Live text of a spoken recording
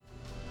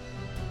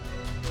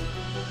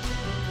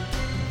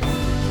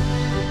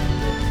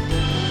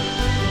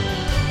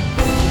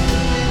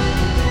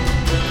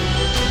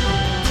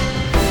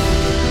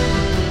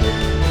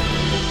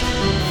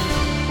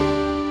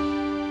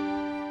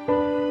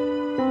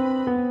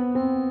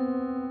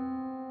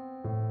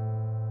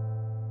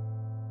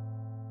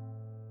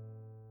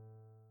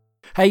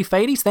Hey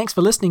Fadies, thanks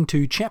for listening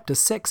to Chapter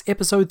 6,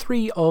 Episode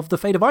 3 of The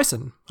Fate of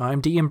Ison.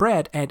 I'm DM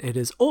Brad, and it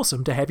is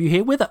awesome to have you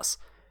here with us.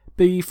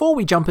 Before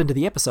we jump into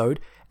the episode,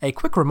 a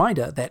quick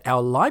reminder that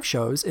our live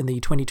shows in the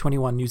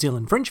 2021 New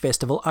Zealand Fringe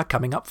Festival are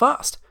coming up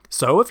fast.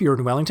 So if you're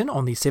in Wellington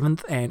on the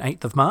 7th and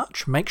 8th of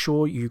March, make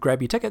sure you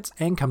grab your tickets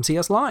and come see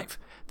us live.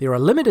 There are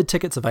limited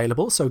tickets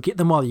available, so get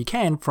them while you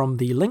can from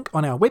the link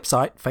on our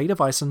website,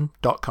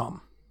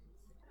 fateofison.com.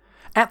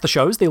 At the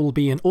shows, there will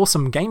be an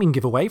awesome gaming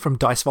giveaway from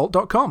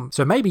DiceVault.com,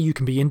 so maybe you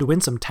can be in to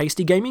win some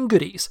tasty gaming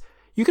goodies.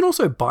 You can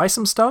also buy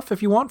some stuff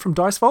if you want from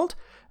DiceVault.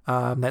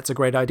 That's a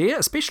great idea,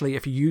 especially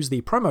if you use the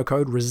promo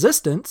code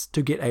RESISTANCE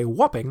to get a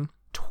whopping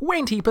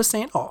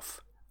 20% off.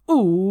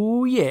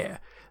 Ooh yeah,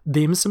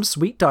 them's some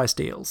sweet dice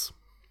deals.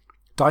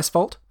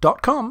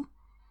 DiceVault.com,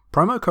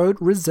 promo code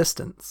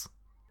RESISTANCE.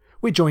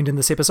 We're joined in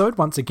this episode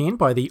once again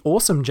by the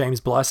awesome James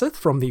Blythe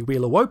from the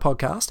Wheel of Woe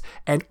podcast,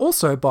 and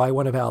also by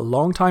one of our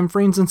longtime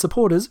friends and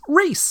supporters,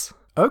 Reese.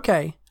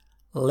 Okay,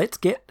 let's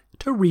get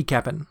to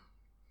recapping.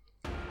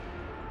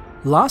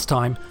 Last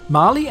time,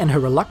 Marley and her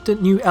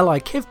reluctant new ally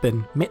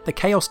Kevbin met the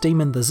Chaos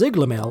Demon the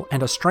Ziglamel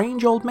and a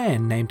strange old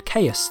man named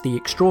Caius the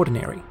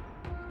Extraordinary.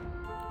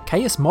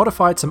 Caius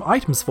modified some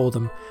items for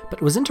them,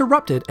 but was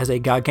interrupted as a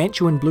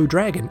gargantuan blue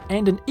dragon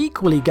and an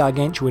equally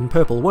gargantuan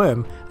purple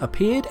worm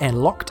appeared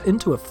and locked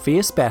into a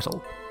fierce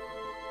battle.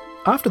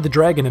 After the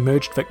dragon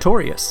emerged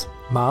victorious,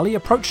 Marley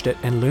approached it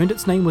and learned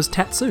its name was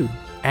Tatsu,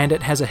 and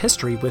it has a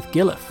history with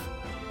Gilif.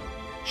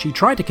 She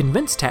tried to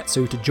convince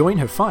Tatsu to join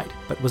her fight,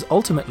 but was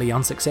ultimately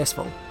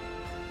unsuccessful.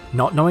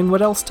 Not knowing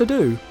what else to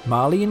do,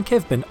 Marley and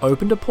Kevbin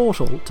opened a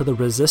portal to the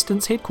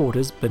Resistance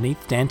headquarters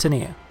beneath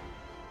Dantonair.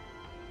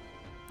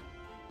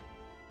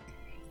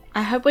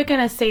 I hope we're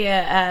going to see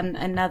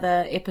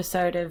another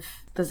episode of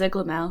the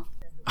Ziglamel.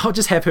 I'll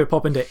just have her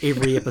pop into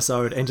every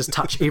episode and just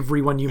touch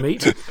everyone you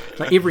meet.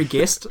 Like every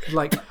guest,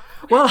 like,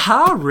 well,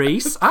 hi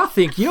Reese, I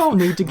think you'll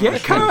need to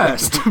get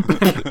cursed.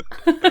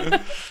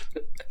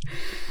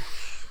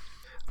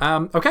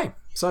 Okay,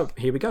 so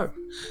here we go.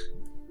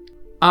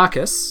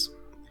 Arcus,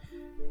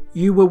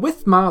 you were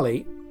with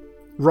Marley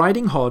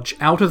riding Hodge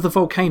out of the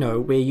volcano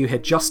where you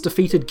had just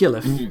defeated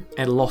Gilif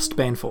and lost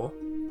Banfor.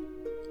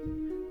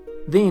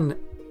 Then,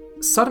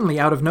 suddenly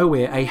out of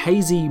nowhere, a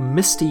hazy,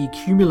 misty,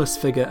 cumulus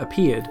figure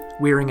appeared,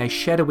 wearing a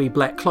shadowy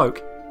black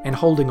cloak and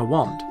holding a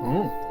wand.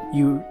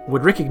 You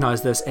would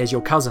recognise this as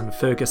your cousin,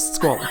 Fergus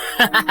Squall.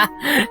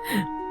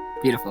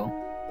 Beautiful.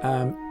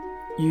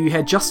 You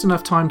had just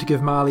enough time to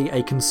give Marley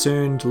a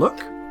concerned look,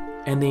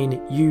 and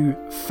then you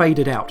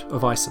faded out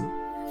of Ison.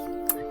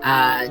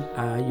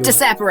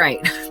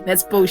 Disapparate.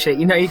 That's bullshit.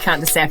 You know you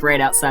can't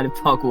disapparate outside of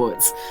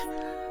Hogwarts.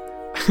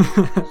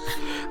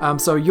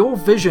 So your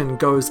vision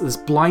goes this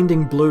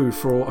blinding blue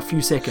for a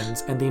few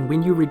seconds, and then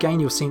when you regain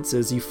your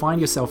senses, you find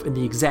yourself in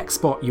the exact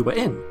spot you were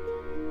in.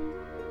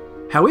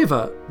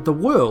 However, the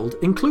world,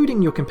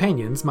 including your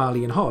companions,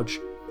 Marley and Hodge,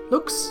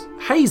 looks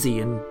hazy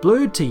and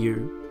blurred to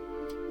you.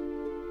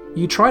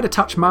 You try to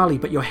touch Marley,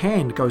 but your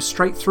hand goes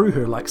straight through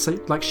her like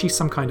she's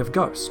some kind of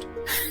ghost.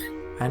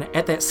 And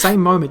at that same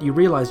moment, you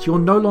realise you're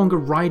no longer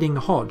riding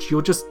Hodge,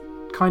 you're just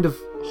kind of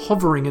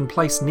hovering in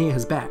place near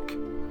his back.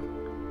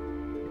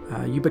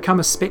 You become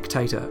a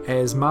spectator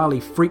as Marley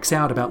freaks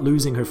out about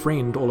losing her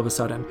friend all of a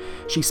sudden.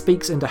 She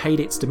speaks into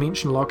Hadet's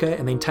dimension locker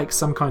and then takes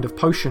some kind of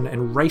potion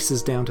and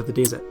races down to the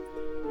desert.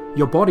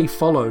 Your body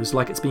follows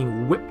like it's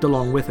being whipped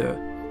along with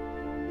her.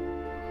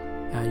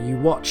 You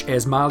watch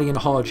as Marley and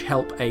Hodge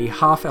help a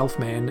half-elf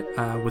man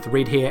with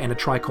red hair and a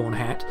tricorn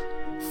hat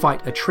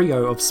fight a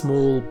trio of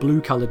small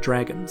blue-coloured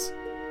dragons.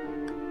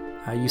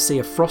 You see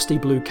a frosty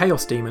blue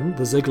chaos demon,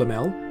 the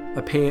Ziglamel,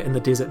 appear in the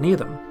desert near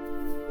them.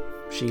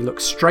 She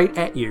looks straight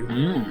at you,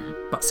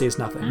 but says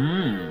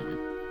nothing.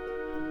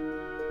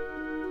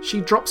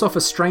 She drops off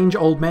a strange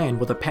old man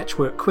with a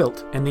patchwork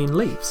quilt and then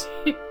leaves.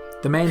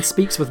 The man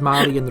speaks with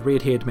Marley and the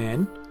red-haired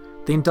man,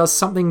 then does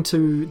something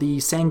to the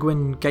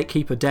sanguine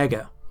gatekeeper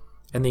dagger,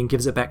 and then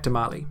gives it back to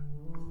Marley.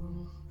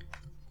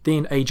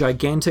 Then a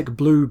gigantic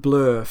blue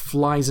blur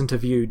flies into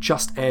view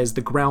just as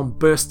the ground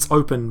bursts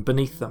open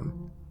beneath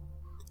them,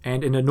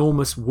 and an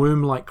enormous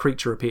worm-like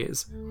creature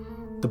appears.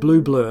 The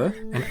blue blur,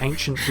 an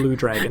ancient blue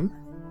dragon,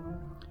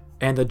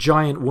 and the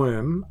giant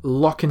worm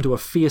lock into a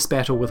fierce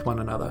battle with one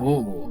another.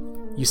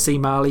 Ooh. You see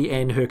Marley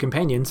and her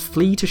companions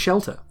flee to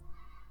shelter.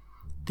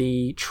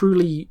 The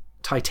truly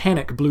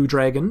titanic blue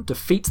dragon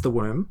defeats the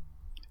worm,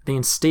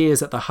 then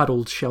stares at the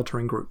huddled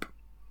sheltering group.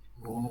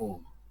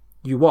 Ooh.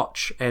 You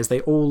watch as they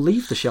all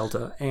leave the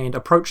shelter and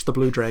approach the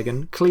blue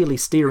dragon, clearly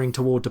steering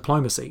toward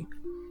diplomacy.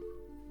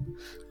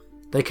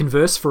 They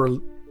converse for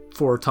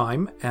a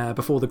time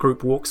before the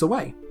group walks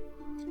away.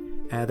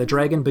 The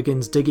dragon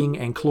begins digging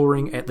and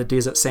clawing at the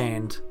desert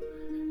sand.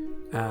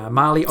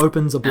 Marley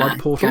opens a blood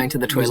portal going to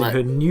the toilet.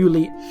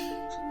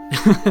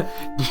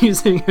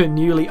 using her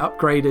newly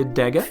upgraded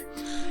dagger,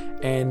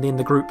 and then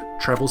the group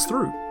travels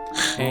through.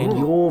 And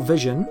your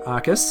vision,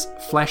 Arcus,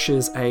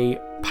 flashes a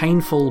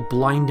painful,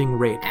 blinding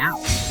red. Ow.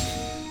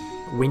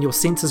 When your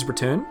senses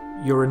return,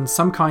 you're in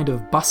some kind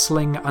of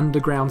bustling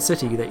underground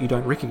city that you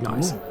don't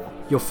recognise.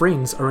 your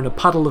friends are in a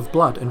puddle of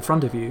blood in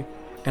front of you,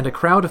 and a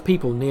crowd of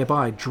people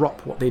nearby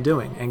drop what they're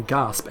doing and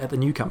gasp at the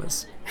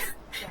newcomers.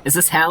 Is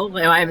this hell?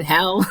 Am I in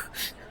hell?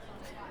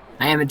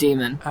 I am a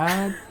demon.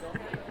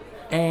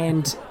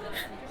 And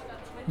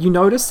you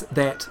notice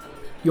that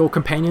your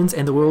companions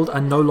and the world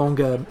are no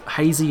longer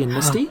hazy and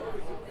misty.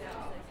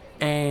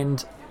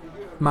 And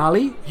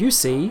Marley, you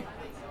see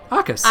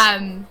Arcus.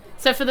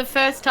 So for the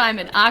first time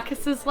in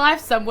Arcus's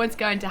life, someone's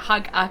going to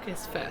hug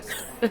Arcus first.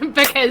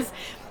 Because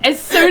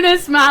as soon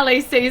as Marley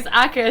sees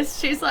Arcus,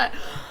 she's like,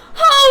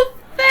 oh,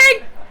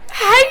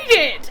 hate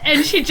it!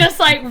 And she just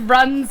like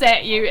runs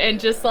at you and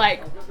just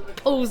like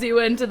pulls you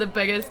into the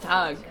biggest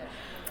hug.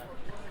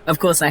 Of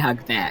course I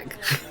hug back.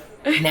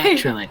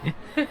 Naturally.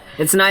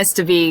 It's nice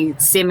to be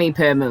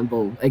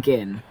semi-permeable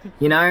again.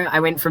 You know,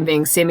 I went from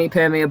being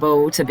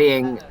semi-permeable to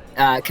being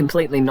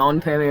completely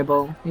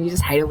non-permeable. You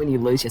just hate it when you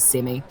lose your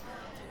semi.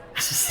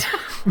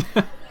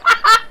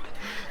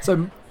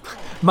 So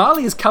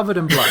Marley is covered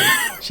in blood.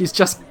 She's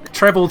just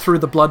travelled through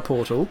the blood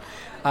portal.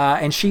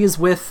 And she is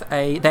with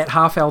that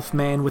half-elf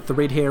man with the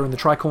red hair and the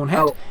tricorn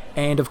hat,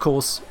 and of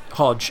course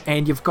Hodge.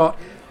 And you've got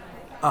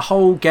a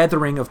whole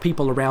gathering of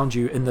people around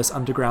you in this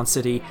underground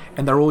city,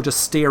 and they're all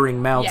just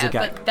staring mouths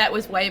agape. But that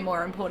was way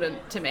more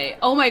important to me.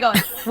 Oh my god,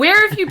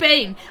 where have you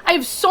been? I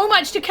have so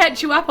much to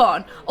catch you up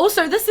on.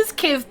 Also, this is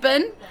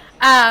Kevin.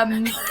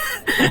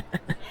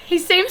 He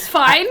seems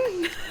fine.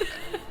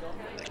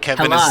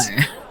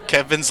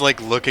 Kevin's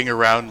like looking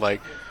around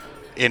like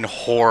in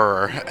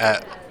horror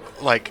at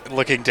like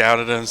looking down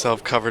at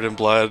himself covered in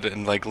blood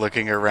and like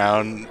looking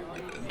around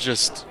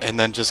and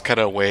then just kind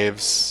of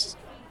waves.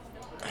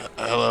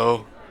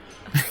 Hello.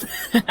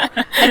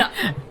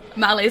 And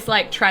Marley's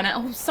like trying to,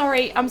 I'm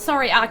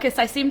sorry, Arcus,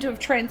 I seem to have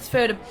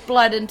transferred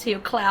blood into your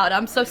cloud.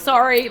 I'm so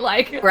sorry.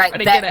 Like, right,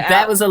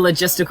 that was a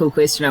logistical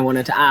question I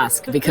wanted to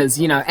ask because,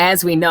 you know,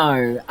 as we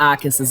know,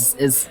 Arcus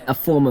is a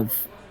form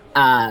of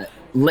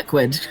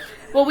liquid.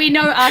 Well, we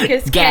know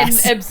Arcus can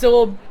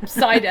absorb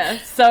cider,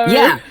 so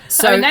yeah,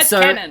 that's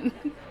canon.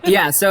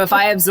 Yeah, so if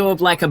I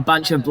absorb like a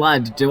bunch of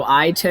blood, do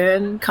I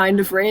turn kind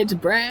of red,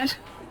 Brad?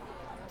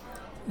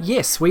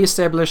 Yes, we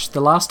established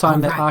the last time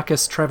that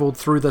Arcus travelled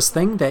through this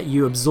thing that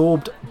you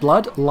absorbed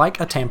blood like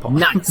a tampon.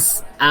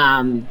 Nice.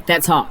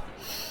 That's hot.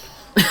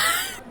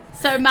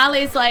 So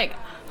Marley's like,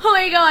 oh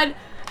my god,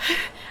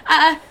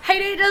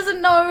 Hayden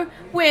doesn't know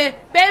where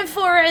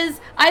Banfor is.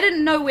 I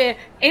didn't know where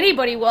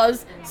anybody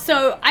was,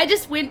 so I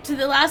just went to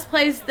the last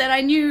place that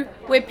I knew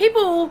where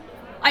people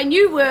I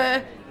knew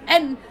were.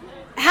 And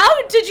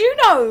how did you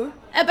know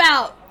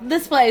about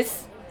this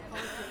place?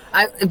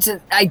 I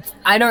don't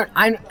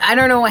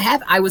know what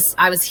happened. I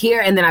was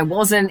here and then I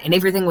wasn't, and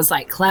everything was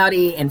like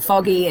cloudy and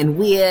foggy and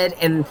weird,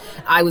 and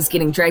I was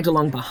getting dragged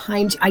along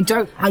behind you. I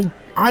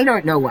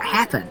don't know what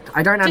happened.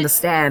 I don't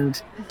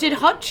understand. Did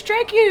Hodge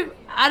drag you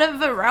out of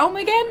a realm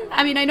again?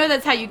 I mean, I know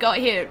that's how you got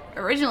here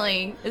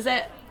originally. Is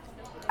that?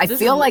 I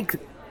feel like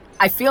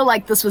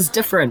this was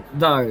different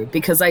though,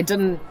 because I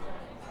didn't.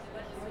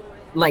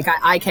 Like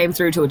I came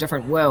through to a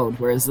different world,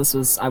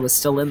 whereas I was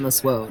still in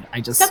this world.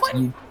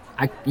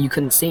 You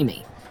couldn't see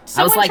me.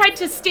 Someone tried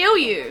to steal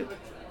you.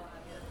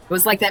 It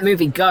was like that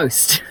movie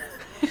Ghost,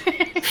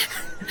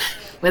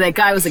 where that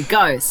guy was a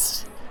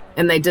ghost,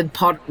 and they did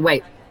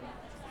pottery.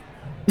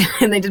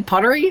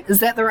 Is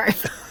that the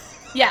right?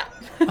 Yeah.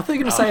 I thought you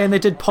were going to say, and they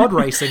did pod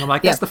racing. I'm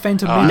like, that's the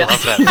Phantom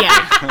Menace. I love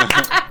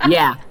that.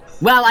 Yeah.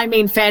 Well, I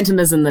mean, Phantom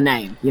is in the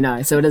name, you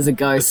know, so it is a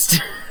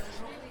ghost.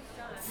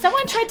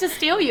 Someone tried to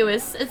steal you.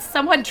 Is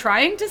someone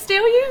trying to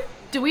steal you?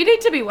 Do we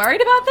need to be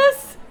worried about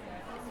this?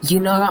 You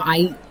know,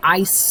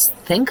 I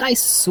think I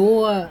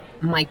saw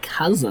my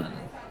cousin.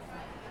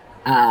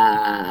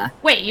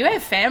 Wait, you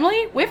have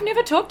family? We've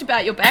never talked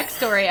about your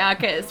backstory,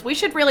 Arcus. We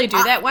should really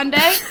do that one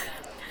day.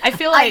 I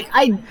feel like...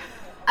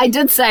 I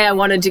did say I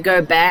wanted to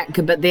go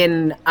back, but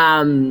then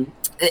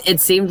it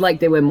seemed like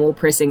there were more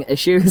pressing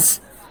issues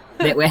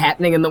that were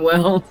happening in the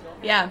world.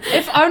 Yeah,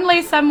 if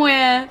only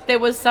there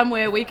was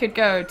somewhere we could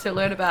go to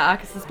learn about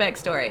Arcus's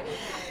backstory.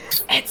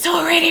 It's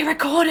already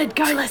recorded.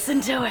 Go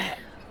listen to it.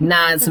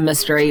 Nah, it's a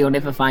mystery. You'll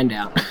never find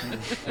out.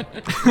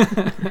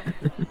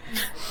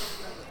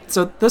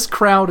 So this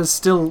crowd is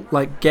still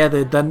like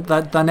gathered.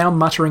 They're now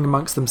muttering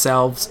amongst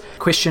themselves,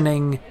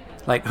 questioning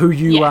like who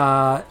you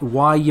are,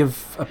 why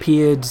you've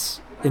appeared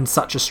in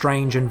such a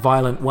strange and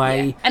violent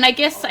way. Yeah. And I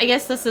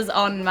guess this is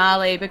on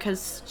Marley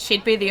because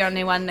she'd be the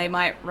only one they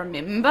might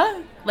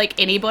remember. Like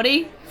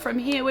anybody from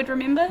here would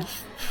remember.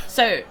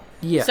 So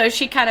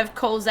she kind of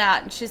calls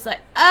out and she's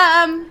like,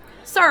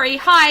 sorry,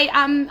 hi,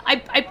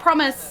 I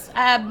promise,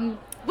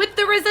 with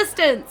the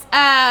resistance,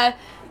 Zathan?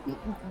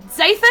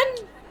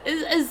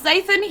 Is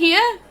Zathan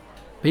here?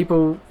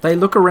 People, they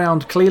look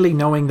around clearly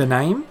knowing the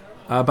name,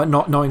 but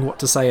not knowing what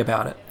to say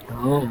about it.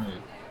 Oh.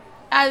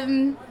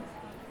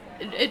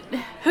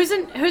 Who's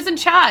in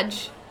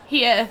charge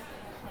here?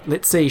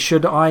 Let's see,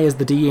 should I as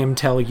the DM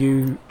tell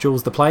you,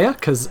 Jules the player?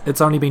 Because it's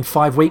only been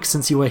 5 weeks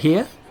since you were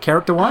here,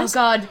 character-wise. Oh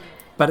god.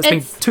 But it's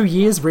been 2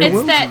 years, real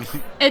world.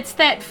 It's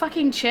that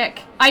fucking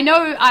chick. I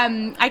know,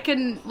 I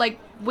can, like,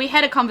 we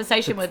had a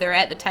conversation with her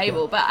at the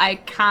table, but I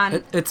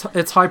can't.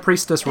 It's High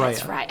Priestess Rhea.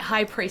 That's right,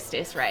 High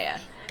Priestess Rhea.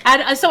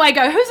 And so I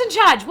go, who's in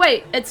charge?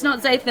 Wait, it's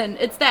not Zathan.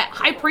 It's that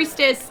High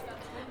Priestess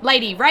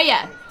lady,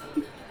 Rhea.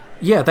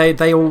 Yeah,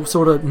 they all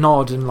sort of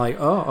nod and like,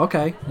 oh,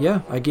 okay,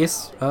 yeah, I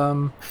guess.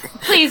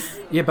 Please.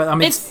 Yeah, but I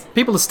mean, It's-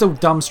 people are still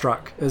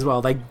dumbstruck as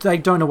well. They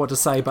don't know what to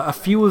say, but a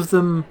few of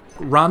them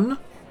run,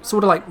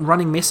 sort of like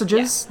running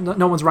messages.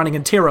 No one's running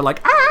in terror,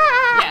 like,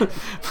 ah!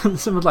 Yeah.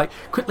 Someone's like,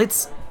 quick,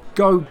 let's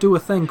go do a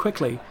thing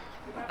quickly.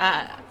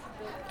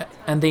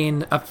 And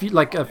then a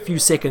few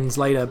seconds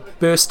later,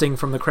 bursting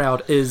from the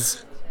crowd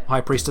is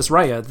High Priestess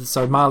Rhea.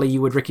 So Marley,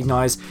 you would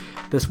recognize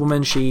this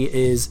woman. She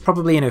is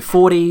probably in her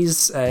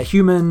 40s,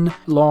 human,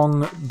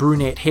 long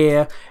brunette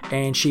hair,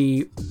 and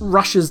she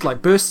rushes,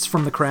 like bursts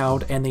from the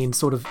crowd, and then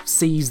sort of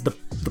sees the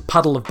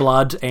puddle of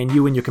blood and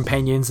you and your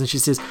companions, and she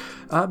says,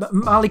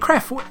 Marley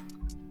Craft, what?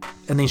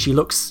 And then she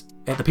looks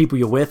at the people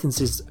you're with and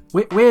says,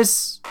 where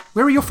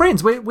are your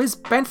friends? Where's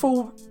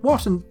Banfor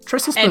What and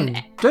Trestlespoon?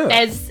 And Dirt?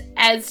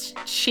 as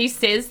she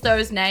says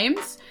those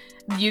names,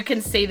 you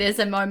can see there's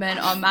a moment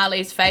on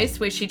Marley's face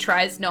where she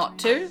tries not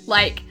to.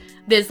 Like,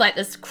 there's like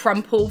this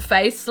crumple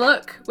face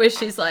look where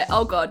she's like,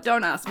 oh God,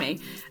 don't ask me.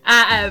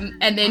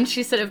 And then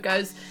she sort of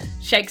goes,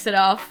 shakes it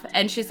off,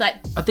 and she's like,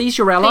 Are these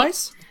your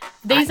allies?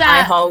 these I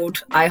are...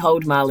 I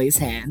hold Marley's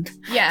hand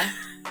Yeah.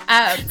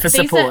 for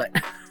support.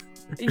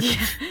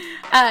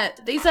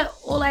 These are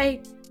all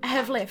I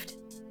have left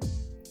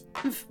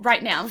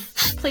right now.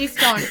 Please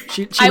don't.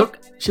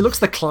 She looks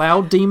the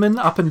cloud demon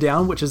up and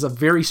down, which is a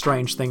very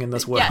strange thing in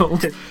this Yeah.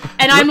 world.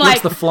 And I'm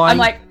Looks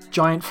like, the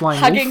giant flying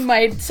hugging wolf.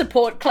 my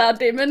support cloud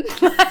demon.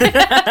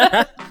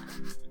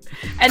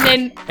 And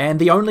then And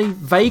the only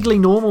vaguely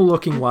normal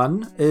looking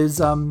one is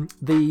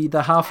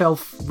the half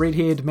elf red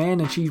haired man,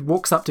 and she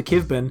walks up to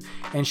Kevbin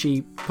and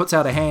she puts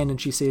out a hand and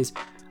she says,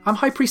 I'm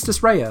High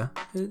Priestess Rhea.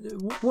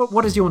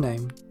 What is your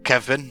name?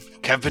 Kevin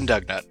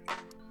Dugnut.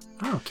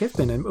 Oh,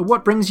 Kevbin. And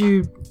what brings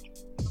you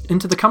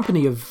into the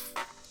company of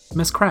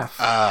Miss Craft?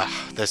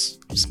 This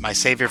is my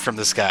savior from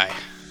the sky.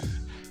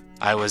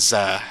 I was,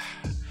 I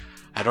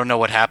don't know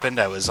what happened.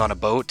 I was on a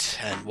boat,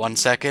 and 1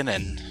 second,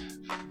 and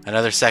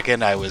another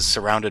second, I was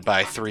surrounded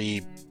by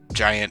 3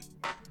 giant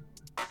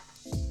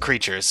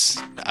creatures.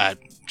 I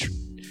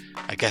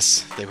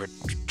guess they were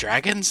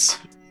dragons?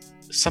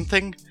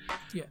 Something?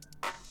 Yeah.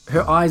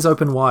 Her eyes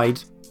open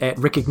wide at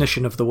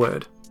recognition of the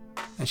word,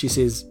 and she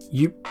says,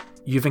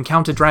 You've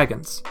encountered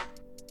dragons.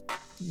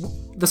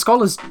 The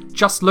scholars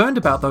just learned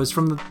about those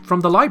from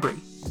the library.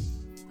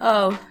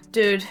 oh,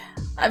 dude,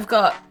 I've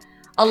got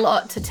a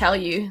lot to tell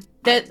you.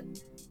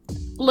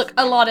 Look,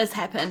 a lot has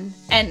happened,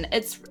 and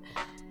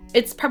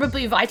it's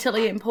probably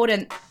vitally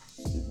important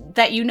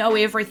that you know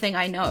everything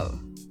I know.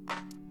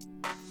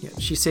 Yeah,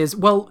 she says,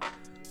 well,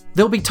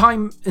 there'll be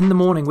time in the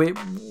morning where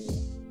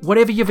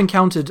whatever you've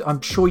encountered,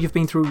 I'm sure you've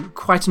been through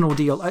quite an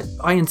ordeal.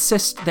 I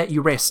insist that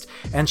you rest.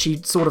 And she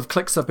sort of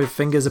clicks up her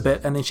fingers a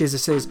bit, and then she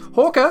says,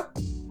 Hawker,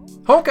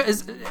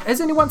 has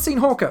anyone seen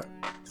Hawker?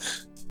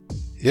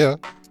 Yeah.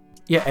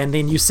 Yeah, and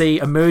then you see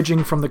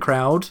emerging from the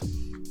crowd.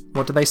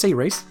 What do they see,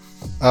 Reese?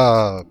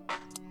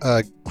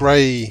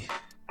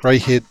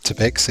 Grey-haired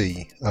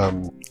tabaxi,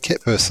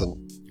 cat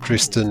person,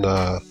 dressed in,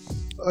 I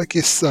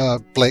guess,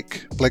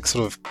 black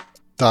sort of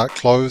dark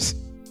clothes,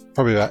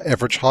 probably about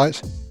average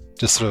height,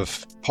 just sort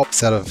of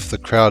pops out of the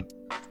crowd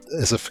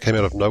as if it came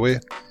out of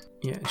nowhere.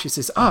 Yeah, she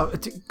says,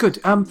 good.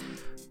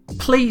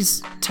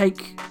 Please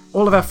take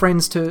all of our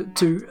friends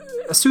to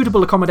a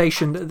suitable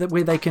accommodation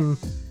where they can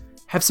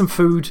have some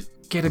food,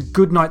 get a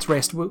good night's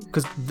rest,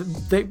 because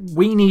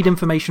we need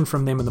information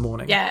from them in the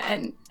morning. Yeah,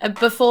 and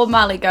before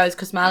Marley goes,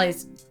 because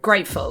Marley's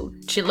grateful,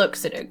 she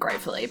looks at her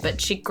gratefully,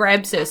 but she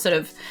grabs her sort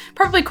of,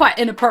 probably quite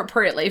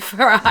inappropriately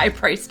for a high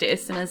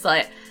priestess, and is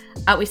like,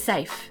 are we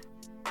safe?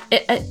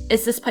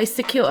 Is this place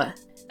secure?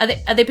 Are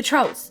they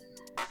patrols?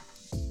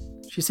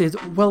 She says,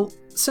 well,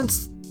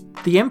 since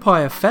the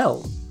Empire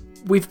fell,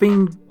 we've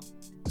been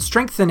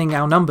strengthening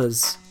our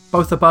numbers,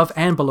 both above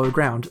and below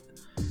ground.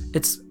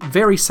 It's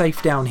very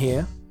safe down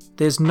here.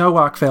 There's no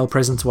Arkvale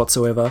presence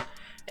whatsoever.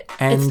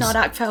 And It's not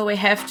Arkvale we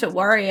have to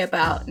worry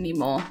about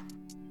anymore.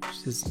 she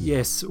says,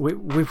 yes,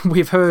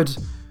 we've heard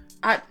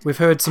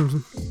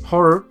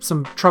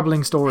some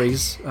troubling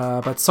stories,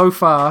 but so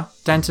far,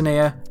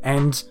 Dantonair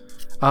and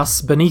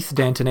us beneath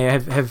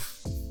Dantonair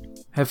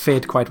have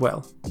fared quite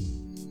well.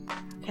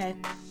 Okay,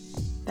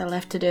 that'll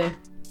have to do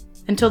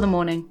until the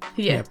morning.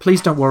 Yeah.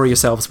 Please don't worry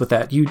yourselves with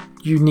that. You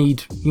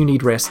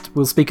need rest.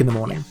 We'll speak in the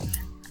morning.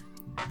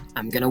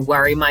 I'm gonna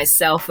worry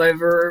myself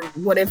over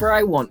whatever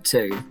I want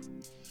to.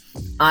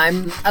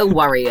 I'm a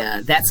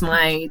worrier. That's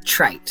my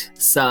trait.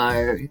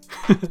 So,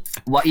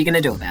 what are you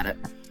gonna do about it?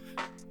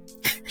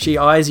 She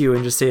eyes you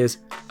and just says,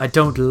 I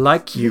don't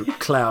like you,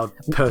 cloud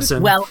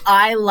person. Well,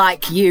 I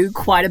like you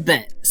quite a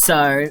bit.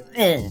 So,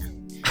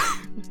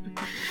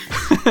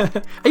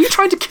 Are you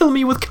trying to kill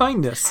me with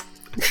kindness?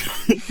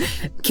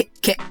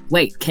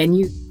 Wait, can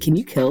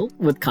you kill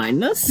with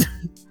kindness?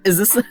 Is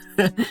this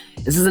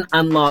an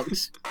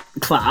unlocked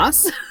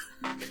class?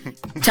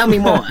 Tell me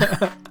more.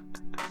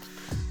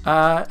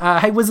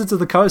 Hey, Wizards of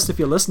the Coast, if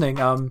you're listening,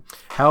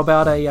 how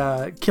about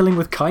a killing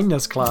with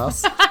kindness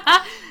class?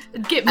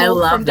 Get I more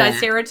love from that.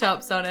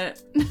 Diceratops on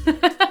it.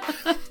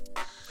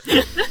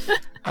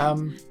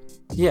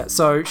 Yeah,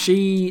 so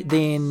she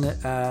then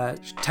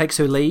takes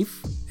her leave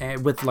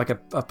with like a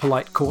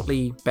polite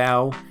courtly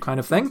bow kind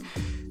of thing.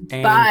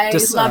 And Bye,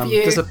 love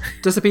you.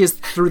 disappears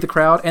through the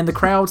crowd, and the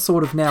crowd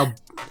sort of now,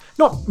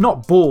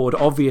 not bored,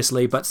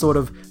 obviously, but sort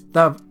of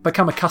they've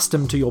become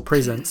accustomed to your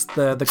presence.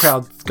 The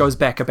crowd goes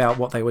back about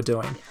what they were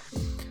doing.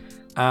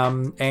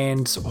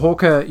 And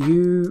Hawker,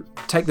 you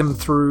take them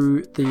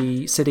through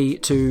the city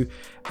to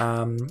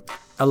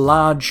a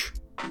large,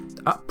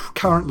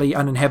 currently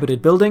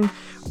uninhabited building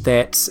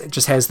that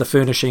just has the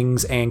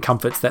furnishings and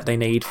comforts that they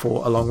need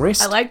for a long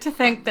rest. I like to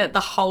think that the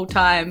whole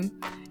time,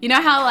 you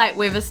know how like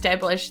we've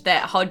established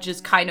that Hodge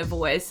is kind of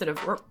always sort of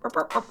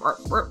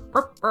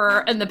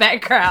in the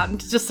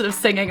background, just sort of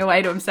singing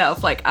away to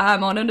himself, like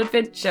I'm on an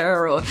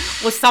adventure or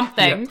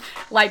something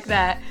like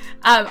that.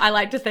 I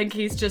like to think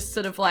he's just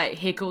sort of like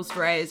heckles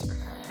Ray's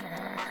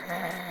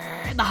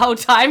the whole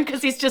time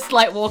because he's just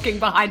like walking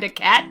behind a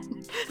cat,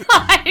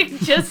 like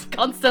just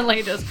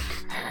constantly just.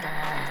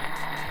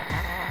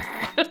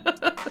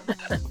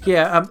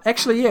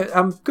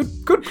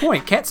 Good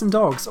point. Cats and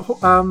dogs.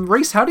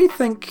 Reese, how do you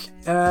think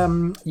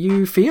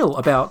you feel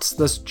about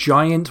this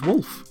giant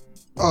wolf?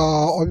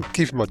 Oh, I'm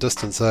keeping my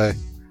distance,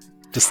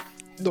 just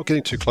not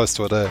getting too close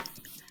to it,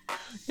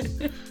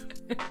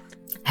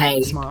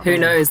 Hey, Smart who man.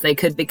 knows? They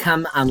could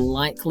become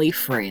unlikely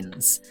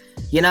friends.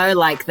 You know,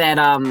 like that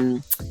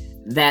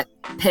that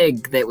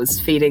pig that was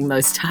feeding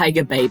those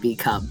tiger baby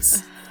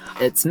cubs.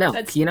 It's milk,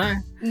 That's- you know?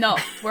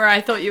 Not where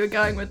I thought you were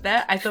going with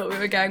that. I thought we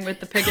were going with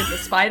the pig and the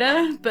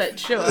spider, but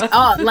sure.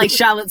 Oh, like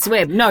Charlotte's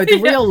Web. No,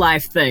 the real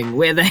life thing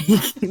where they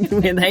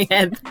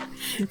had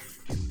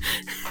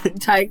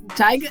tiger.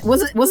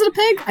 Was it a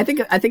pig? I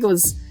think it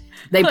was.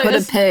 They put a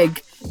Close.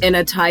 pig in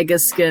a tiger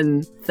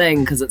skin thing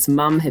because its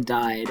mum had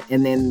died,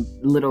 and then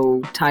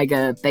little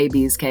tiger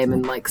babies came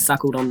and like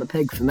suckled on the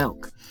pig for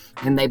milk,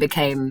 and they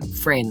became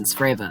friends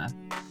forever.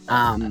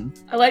 I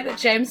like that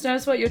James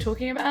knows what you're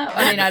talking about.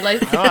 I mean, I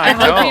like. No, I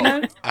hope he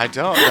knows. I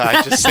don't.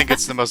 I just think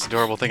it's the most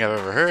adorable thing I've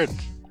ever heard.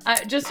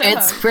 Just so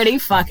It's hope. pretty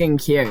fucking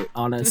cute,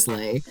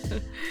 honestly.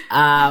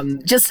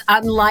 Just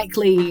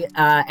unlikely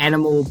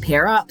animal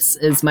pair-ups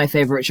is my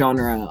favorite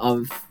genre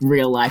of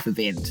real life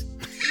event.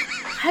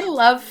 I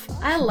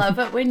love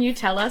it when you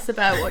tell us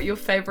about what your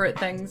favorite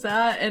things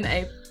are in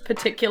a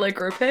particular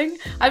grouping.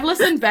 I've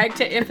listened back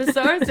to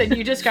episodes and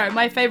you just go,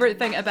 my favorite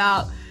thing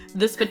about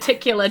this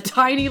particular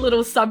tiny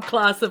little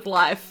subclass of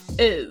life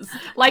is,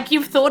 like,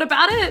 you've thought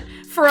about it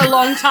for a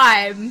long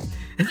time.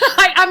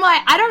 I'm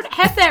like, I don't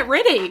have that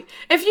ready.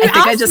 If you I think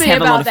ask I just me have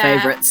a about lot of that,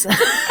 favorites.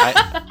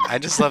 I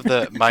just love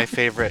my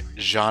favorite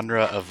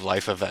genre of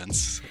life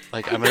events.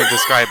 Like, I'm going to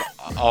describe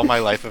all my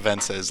life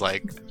events as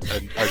like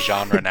a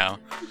genre now.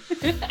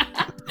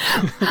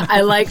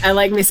 I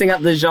like messing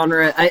up the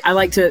genre. I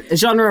like to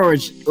genre or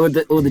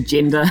the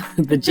gender,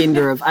 the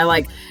gender of. I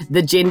like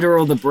the gender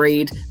or the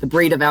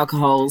breed of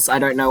alcohols. I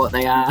don't know what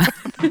they are.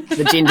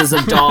 The genders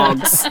of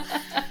dogs.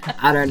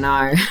 I don't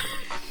know.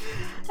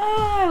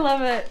 Oh, I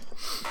love it.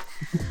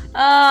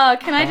 Oh,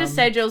 can I just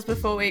say, Jules,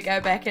 before we go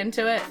back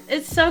into it,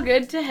 it's so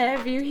good to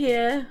have you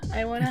here.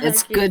 I want to.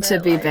 It's good to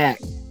be back.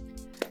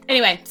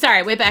 Anyway,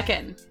 sorry, we're back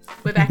in.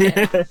 We're back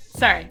in.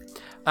 Sorry.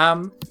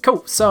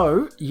 Cool.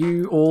 So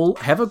you all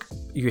have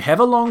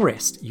a long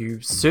rest.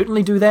 You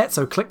certainly do that.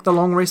 So click the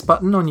long rest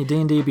button on your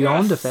D&D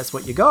Beyond if that's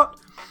what you got.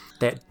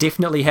 That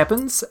definitely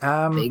happens.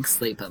 Big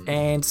sleeper.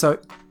 And so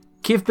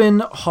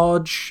Kevbin,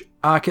 Hodge,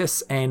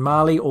 Arcus, and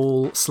Marley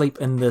all sleep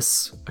in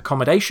this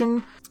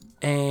accommodation,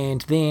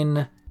 and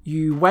then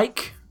you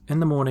wake in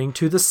the morning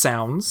to the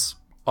sounds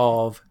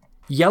of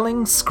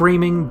yelling,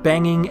 screaming,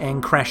 banging,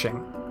 and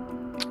crashing.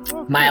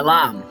 My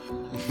alarm.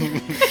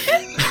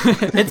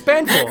 It's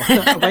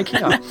Banfor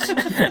waking up.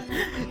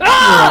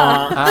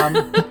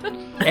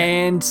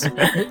 And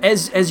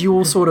as you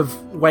all sort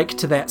of wake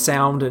to that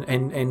sound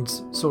and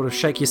sort of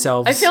shake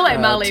yourselves, I feel like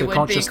Marley to would be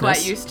consciousness.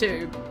 quite used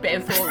to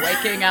Banfor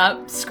waking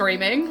up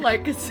screaming.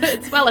 Like,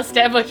 it's well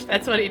established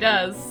that's what he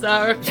does,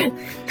 so...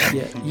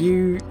 Yeah,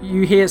 you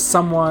hear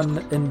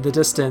someone in the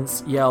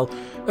distance yell,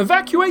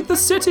 "Evacuate the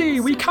city!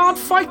 We can't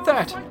fight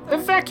that!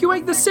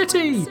 Evacuate the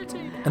city!"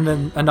 And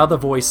then another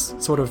voice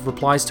sort of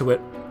replies to it,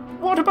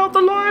 "What about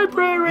the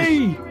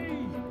library?"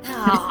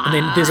 And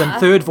then there's a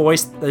third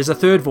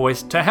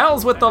voice, "To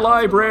hell's with the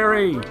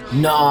library!"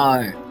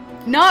 No.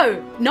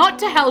 No, not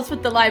to hells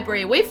with the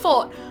library. We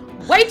fought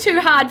way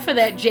too hard for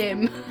that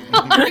gem.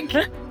 Like,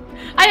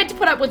 I had to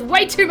put up with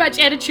way too much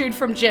attitude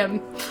from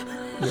Jim.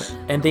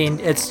 And then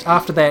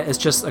after that it's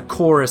just a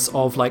chorus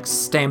of like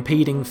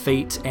stampeding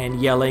feet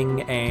and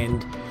yelling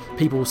and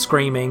people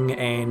screaming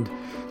and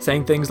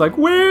saying things like,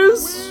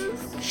 "Where's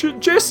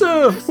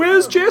Jessa?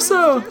 Where's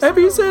Jessa? Have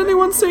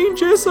anyone seen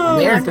Jessa?"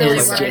 Where And things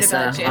is like worried Jessa,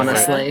 about Jessa.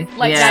 honestly?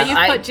 Like, Yeah, now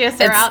you've put Jessa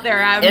it's- out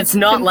there, I'm It's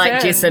not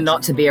like concerned. Jessa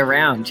not to be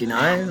around, you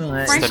know?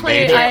 Like, Frankly,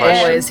 major I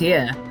question. always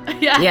here.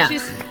 Yeah, Yeah.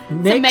 she's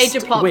Next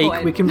major plot week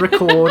point. we can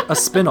record a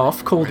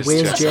spin-off called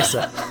Where's Where's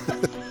Jessa?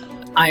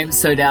 I am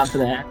so down for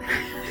that.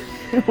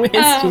 Where's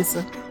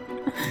Jessa?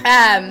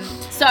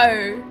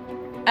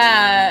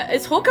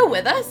 Is Hawker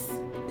with us?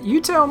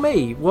 You tell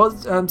me.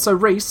 So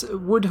Reese,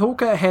 would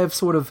Hawker have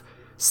sort of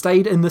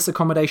stayed in this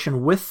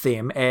accommodation with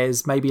them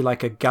as maybe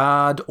like a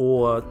guard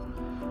or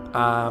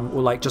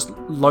like just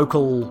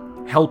local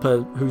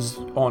helper who's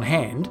on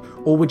hand,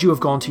 or would you have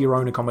gone to your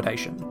own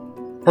accommodation?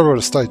 Probably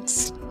would have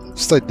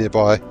stayed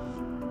nearby.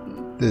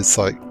 There's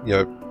like,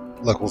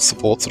 local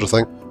support sort of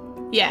thing.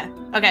 Yeah.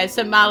 Okay,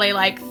 so Marley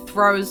like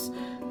throws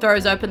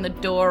open the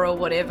door or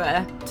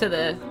whatever to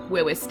the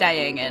where we're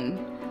staying and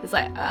is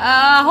like,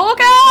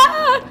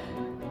 Hawker!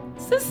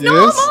 Is this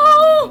Yes?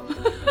 normal?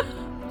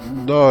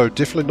 No,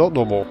 definitely not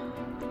normal.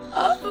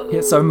 Yeah,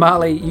 so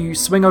Marley, you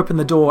swing open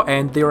the door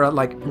and there are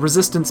like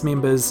resistance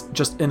members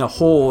just in a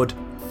horde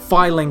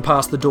filing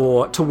past the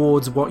door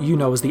towards what you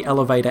know as the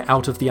elevator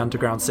out of the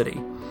underground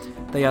city.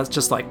 They are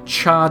just like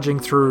charging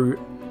through,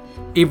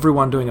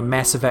 everyone doing a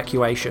mass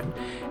evacuation.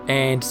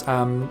 And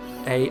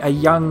a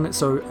young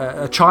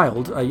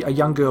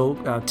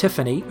girl,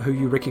 Tiffany, who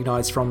you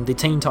recognise from the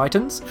Teen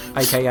Titans,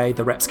 aka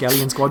the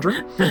Rapscallion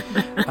Squadron.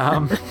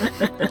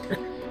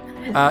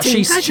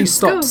 She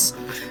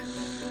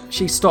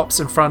stops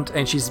in front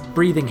and she's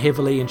breathing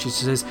heavily and she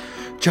says,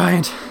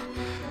 "Giant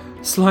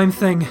slime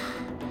thing,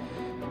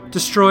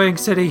 destroying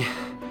city,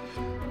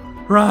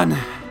 run!"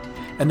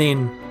 And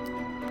then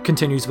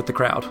continues with the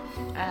crowd.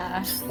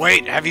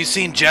 Wait, have you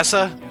seen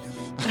Jessa?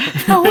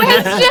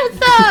 Where's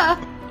Jessa?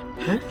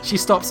 She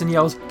stops and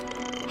yells,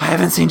 "I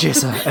haven't seen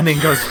Jessa," and then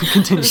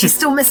continues. She's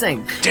still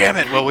missing. Damn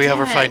it, will we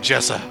ever find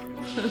Jessa?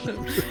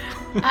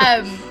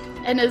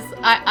 And as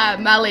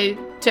Marley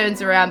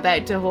turns around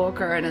back to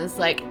Hawker and is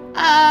like,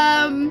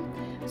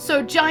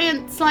 so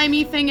giant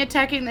slimy thing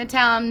attacking the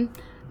town,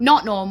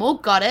 not normal,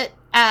 got it.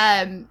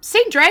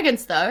 Seen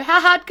dragons though, how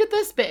hard could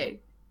this be?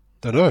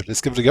 Don't know,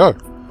 let's give it a go.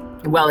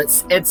 Well,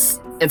 it's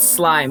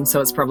slime, so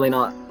it's probably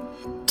not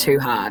too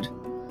hard.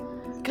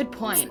 Good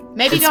point.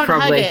 Maybe It's don't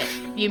probably- hug it.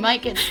 You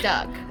might get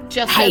stuck.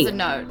 Just Hey. as a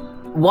note.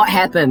 What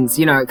happens,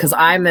 because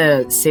I'm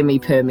a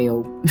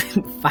semi-permeable...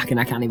 fucking,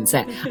 I can't even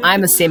say it.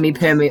 I'm a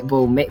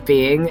semi-permeable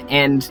being,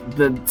 and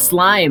the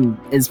slime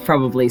is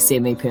probably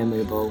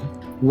semi-permeable.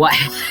 What...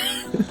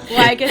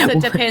 Well, I guess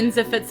it depends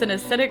if it's an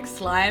acidic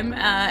slime,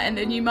 and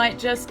then you might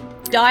just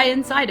die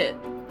inside it.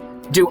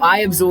 Do I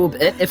absorb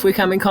it if we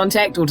come in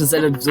contact, or does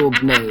it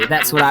absorb me?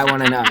 That's what I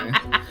want to know.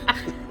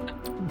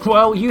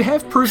 Well, you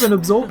have proven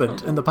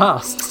absorbent in the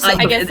past. So.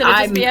 I guess it'll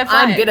just be a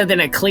fight. I'm better than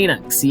a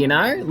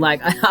Kleenex, Like,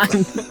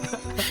 I'm...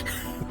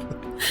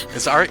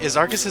 Is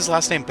Argus's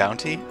last name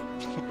Bounty?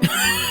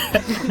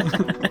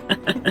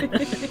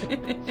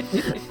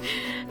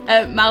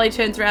 Marley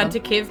turns around to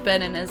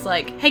Kevbin and is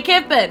like, "Hey,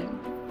 Kevbin,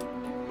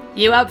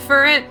 you up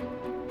for it?"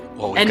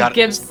 Well, And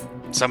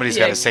somebody's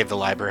yeah. got to save the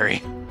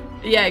library.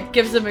 Yeah,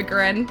 gives him a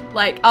grin.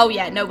 Like, oh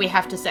yeah, no, we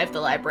have to save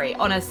the library.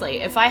 Honestly,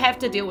 if I have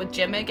to deal with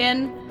Jim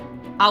again,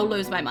 I'll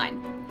lose my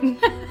mind.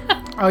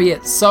 Oh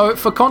yeah, so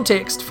for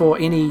context for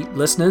any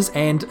listeners,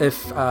 and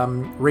if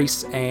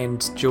Reese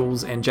and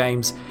Jules and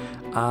James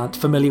aren't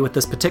familiar with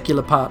this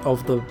particular part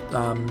of the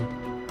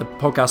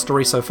podcast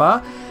story so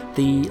far,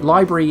 the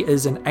library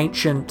is an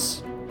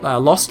ancient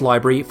lost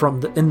library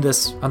in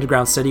this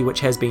underground city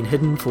which has been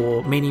hidden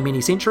for many,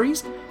 many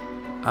centuries.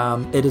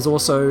 It is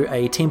also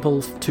a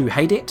temple to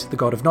Haydet, the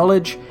god of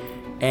knowledge,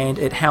 and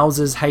it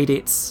houses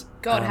Haydet's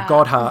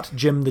godheart,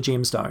 Jim the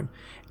Gemstone.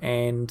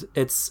 And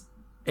it's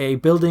a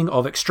building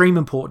of extreme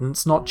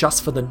importance, not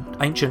just for the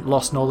ancient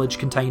lost knowledge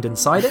contained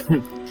inside it,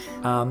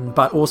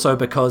 but also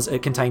because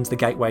it contains the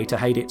gateway to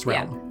Haydet's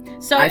realm. Yeah.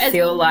 So I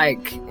feel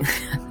like...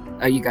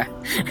 Oh, you go.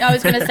 I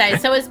was going to say,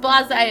 so as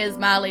blasé as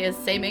Marley is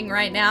seeming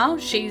right now,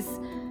 she's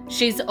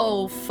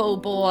all full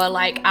bore,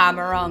 like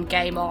armor on,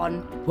 game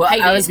on. Well,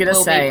 Hades I was going to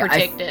will say... be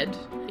protected.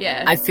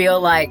 Yeah. I feel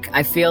like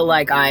I'm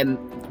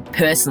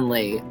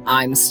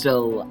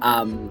still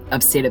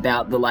upset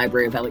about the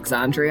Library of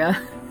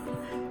Alexandria.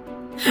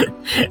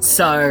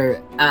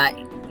 So,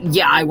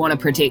 I want to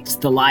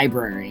protect the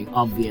library,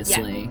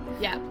 obviously.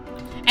 Yeah.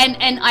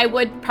 And I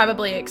would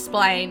probably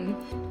explain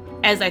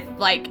as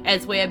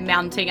we're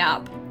mounting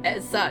up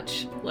as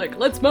such, like,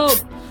 let's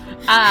mount.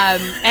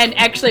 And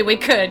actually we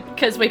could,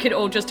 because we could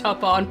all just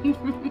hop on.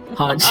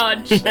 Hodge.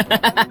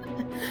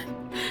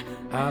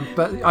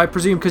 But I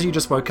presume because you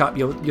just woke up,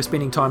 you're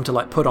spending time to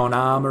like put on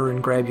armor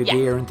and grab your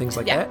gear and things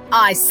like that.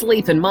 I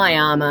sleep in my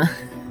armor.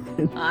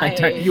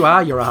 You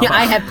are your armor. Yeah,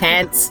 I have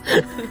pants.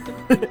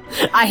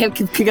 I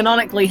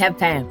canonically have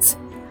pants.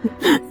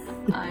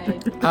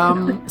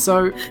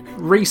 So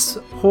Reese,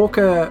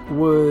 Hawker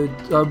would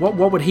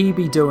what would he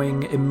be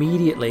doing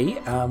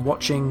immediately?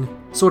 Watching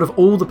sort of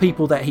all the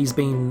people that he's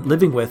been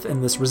living with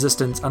in this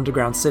resistance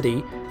underground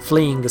city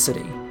fleeing the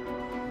city.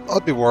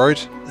 I'd be worried.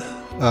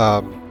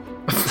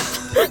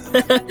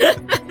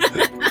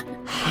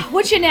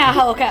 Would you now,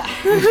 Hawker?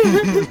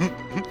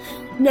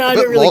 No, I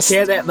bit don't really lost.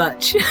 care that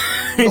much.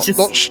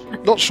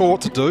 Not sure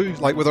what to do.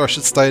 Like whether I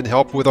should stay and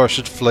help, whether I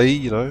should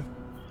flee.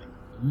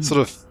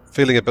 Sort of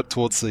feeling a bit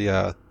towards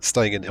the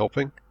staying and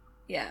helping.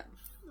 Yeah.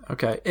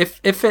 Okay,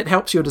 if it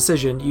helps your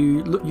decision,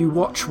 you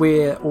watch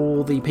where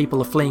all the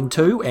people are fleeing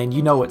to, and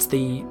you know it's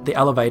the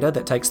elevator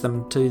that takes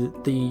them to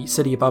the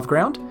city above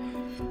ground,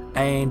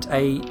 and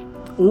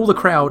all the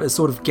crowd is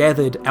sort of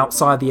gathered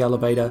outside the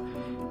elevator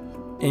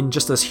in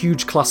just this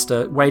huge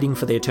cluster waiting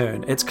for their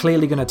turn. It's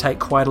clearly going to take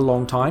quite a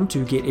long time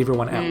to get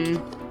everyone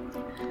out.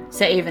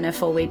 So even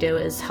if all we do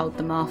is hold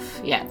them off,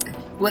 yeah.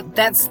 Well,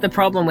 that's the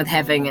problem with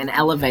having an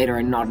elevator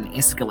and not an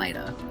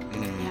escalator.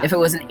 If it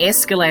was an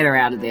escalator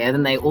out of there,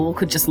 then they all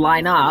could just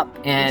line up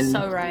and...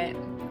 You're so right.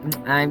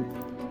 I'm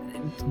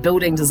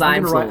building design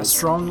I'm going to write a flaws.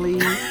 strongly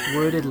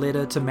worded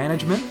letter to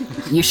management.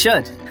 You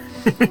should.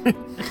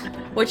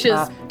 Which is...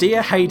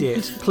 Dear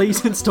Haydet,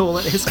 please install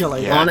an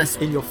escalator Yeah.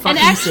 Honest. in your fucking And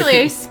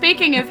actually, city.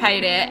 speaking of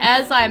Hayden,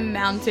 as I'm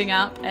mounting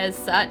up as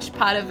such,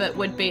 part of it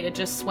would be to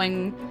just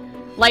swing...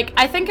 Like,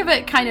 I think of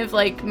it kind of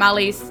like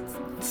Molly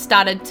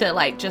started to,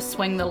 like, just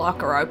swing the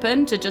locker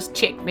open to just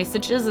check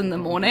messages in the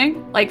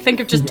morning. Like, think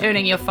of just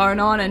turning your phone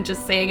on and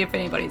just seeing if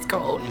anybody's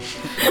called.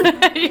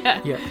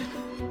 Yeah. Yeah.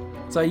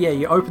 So yeah,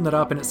 you open it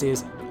up and it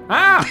says,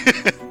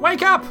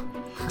 wake up!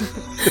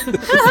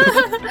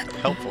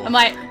 Helpful. I'm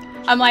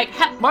like,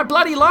 My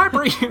bloody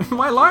library!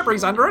 My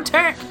library's under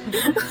attack!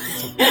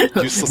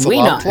 Useless We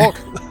alarm know. clock.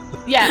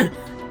 yeah.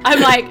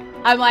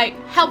 I'm like,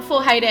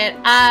 helpful,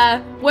 Hayden.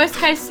 Worst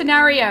case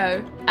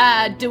scenario,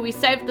 do we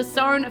save the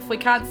zone if we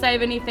can't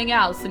save anything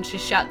else? And she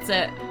shuts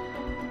it,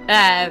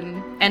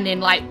 and then,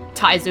 like,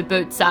 ties her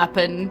boots up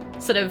and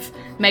sort of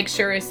makes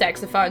sure her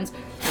saxophone's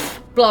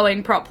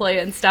blowing properly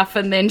and stuff,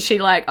 and then she,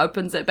 like,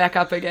 opens it back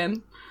up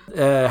again.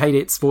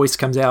 Haydet's voice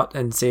comes out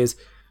and says,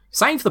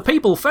 "Save the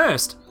people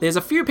first! There's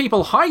a few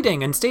people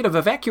hiding instead of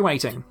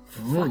evacuating."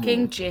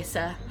 Fucking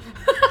Jessa.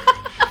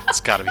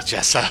 It's gotta be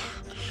Jessa.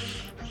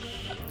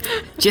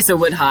 Jessa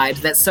would hide.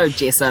 That's so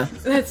Jessa.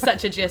 That's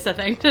such a Jessa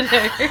thing to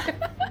do.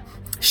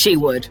 She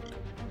would.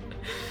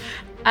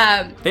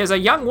 There's a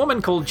young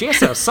woman called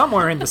Jessa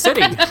somewhere in the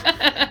city.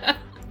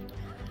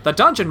 The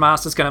Dungeon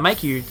Master's going to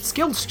make you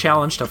skills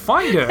challenge to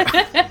find her.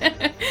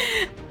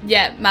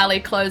 Yeah, Molly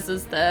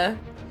closes the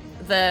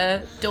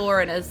door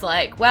and is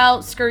like,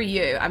 well, screw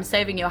you. I'm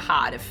saving your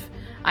heart if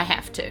I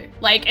have to.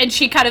 Like, and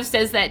she kind of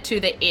says that to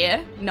the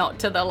ear, not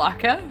to the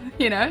locker,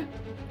 you know?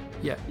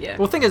 Yeah. Yeah.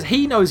 Well, the thing is,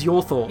 he knows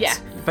your thoughts. Yeah.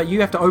 But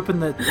you have to open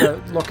the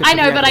locker. I to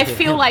know, be but able I to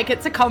feel him. like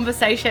it's a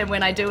conversation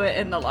when I do it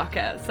in the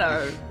locker.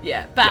 So,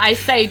 yeah. But I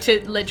say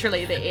to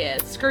literally the ear,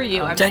 screw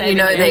you. I'm Don't you saving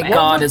know your that heart."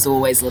 God is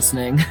always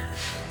listening?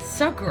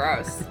 So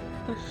gross.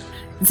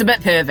 It's a bit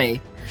pervy.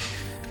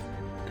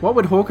 What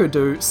would Hawker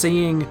do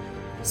seeing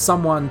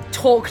someone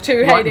Talk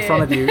to right in Hayden.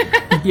 front of you?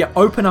 Yeah,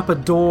 open up a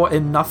door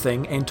in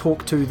nothing and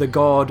talk to the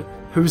god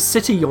whose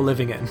city you're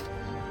living in.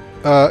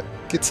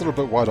 Gets a little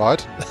bit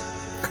wide-eyed.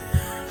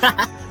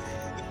 I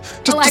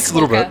just, like just a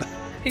little Hawker. bit.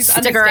 He's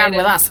Stick around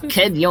with understated. us,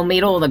 kid. You'll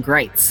meet all the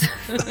greats.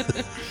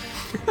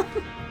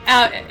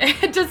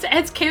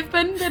 Has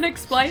Kevin been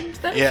explained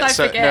this? Yeah, I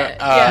so forget.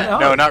 no, Yeah.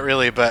 no, not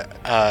really. But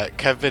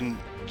Kevin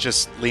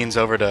just leans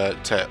over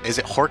to is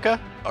it Horka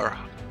or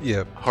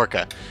Yeah.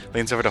 Horka?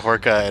 Leans over to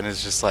Horka and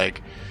is just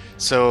like,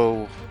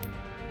 so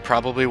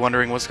probably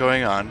wondering what's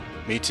going on.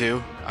 Me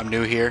too. I'm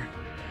new here,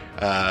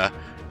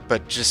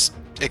 but just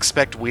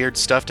expect weird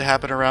stuff to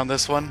happen around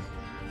this one.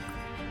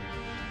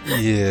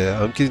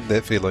 Yeah, I'm getting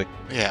that feeling.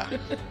 Yeah.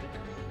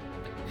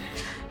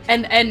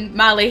 And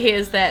Marley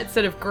hears that,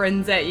 sort of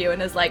grins at you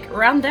and is like,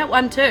 around that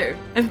one too,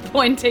 and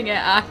pointing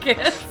at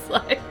Arcus,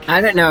 like, I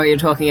don't know what you're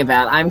talking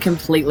about. I'm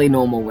completely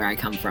normal where I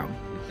come from.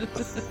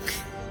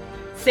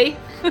 see?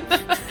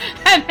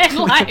 And then,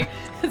 like,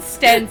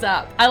 stands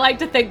up. I like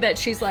to think that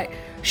she's like,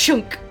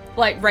 shunk,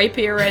 like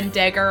rapier and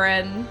dagger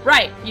and,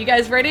 right, you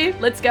guys ready?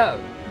 Let's go.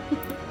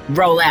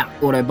 Roll out,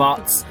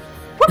 Autobots.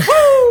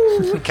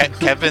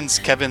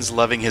 Kevin's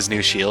loving his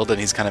new shield, and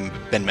he's kind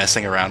of been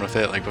messing around with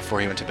it like before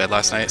he went to bed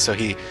last night. So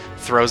he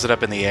throws it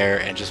up in the air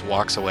and just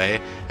walks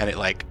away, and it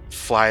like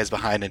flies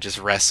behind and just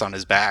rests on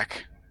his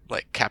back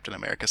like Captain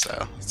America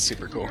style. It's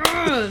super cool.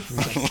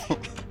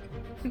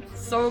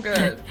 So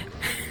good.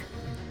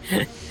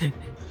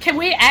 Can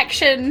we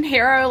action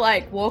hero,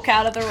 like, walk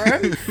out of the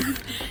room?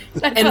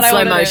 That's In what I slow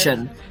wanna do.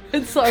 motion.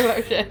 In slow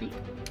motion.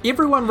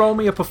 Everyone roll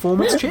me a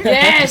performance check to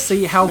Yes!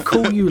 see how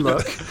cool you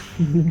look.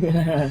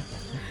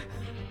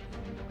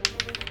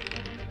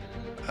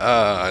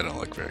 I don't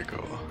look very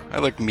cool. I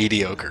look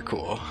mediocre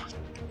cool.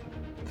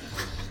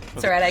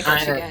 It's alright, I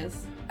got you I-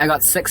 guys. I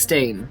got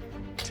 16.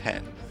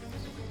 10.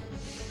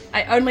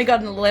 I only got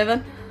an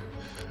 11.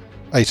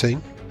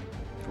 18.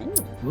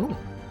 Ooh.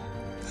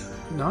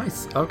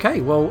 Nice. Okay,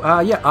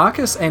 well, yeah,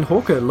 Arcus and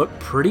Hawker look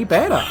pretty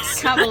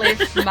badass. Can't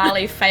believe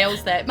Marley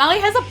fails that. Marley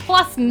has a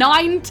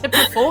 +9 to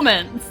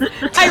performance.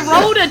 I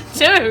rolled a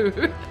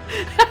 2.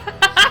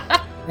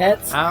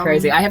 That's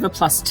crazy. I have a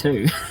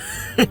 +2.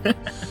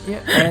 Yeah,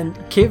 and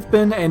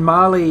Kevin and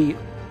Marley,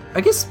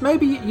 I guess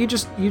maybe you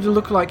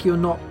look like you're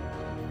not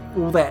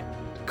all that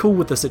cool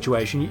with the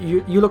situation.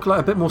 You look like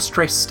a bit more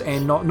stressed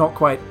and not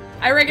quite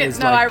I reckon, as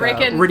no, I like,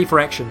 reckon, ready for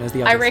action as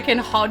the others. I reckon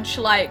Hodge,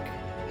 like,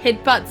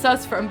 headbutts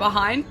us from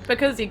behind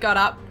because he got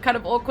up kind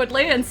of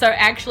awkwardly, and so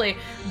actually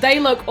they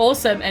look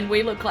awesome and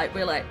we look like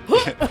we're like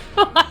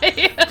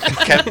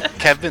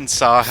Kevin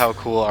saw how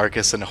cool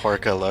Arcus and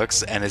Horka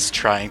looks and is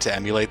trying to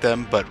emulate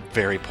them, but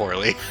very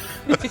poorly.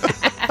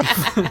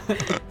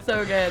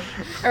 So good.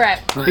 All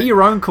right. Be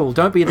your own cool.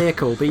 Don't be their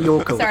cool. Be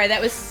your cool. Sorry,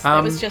 that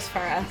was just for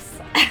us.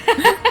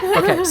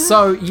 Okay,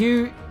 so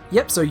you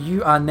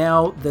are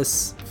now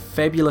this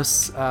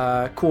fabulous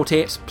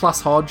quartet plus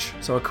Hodge,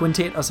 so a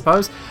quintet, I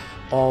suppose,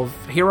 of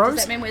heroes.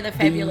 Does that mean we're the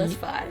Fabulous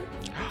Five?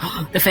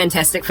 The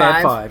Fantastic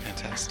Fab Five. Five.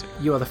 Fantastic.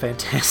 You are the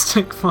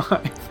Fantastic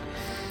Five.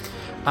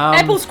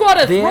 Apple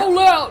Squatters, roll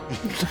out!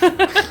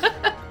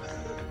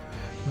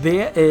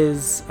 There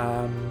is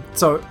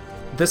so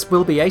this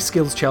will be a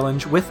skills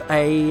challenge with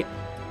a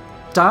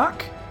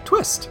dark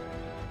twist.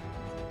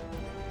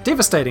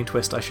 Devastating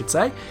twist, I should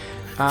say.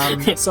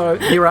 So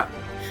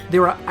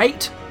there are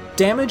 8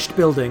 damaged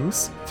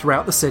buildings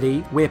throughout the city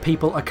where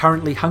people are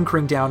currently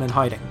hunkering down and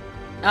hiding.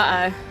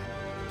 Uh-oh.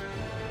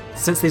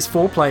 Since there's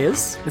 4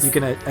 players, you're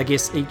gonna, I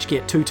guess, each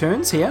get 2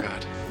 turns here.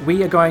 God.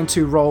 We are going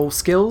to roll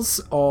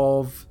skills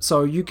of,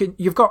 so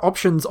you've got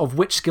options of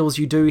which skills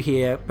you do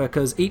here,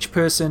 because each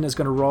person is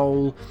going to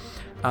roll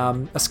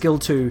a skill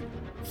to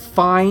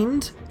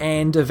find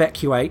and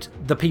evacuate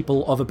the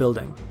people of a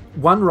building.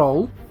 1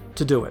 roll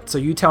to do it. So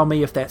you tell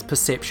me if that's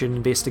perception,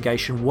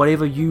 investigation,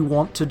 whatever you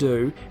want to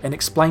do, and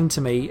explain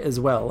to me as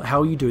well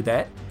how you do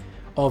that,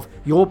 of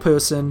your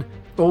person,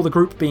 or the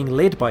group being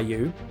led by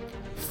you,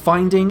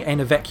 finding and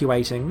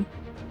evacuating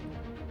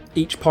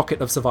each pocket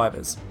of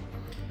survivors.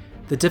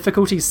 The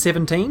difficulty is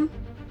 17.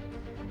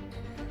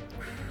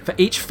 For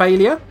each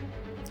failure,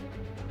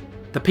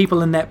 the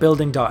people in that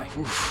building die.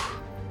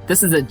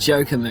 This is a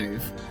Joker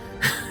move.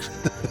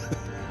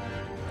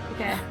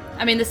 Okay.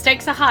 I mean, the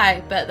stakes are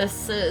high, but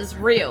this is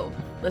real.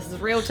 This is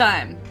real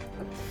time.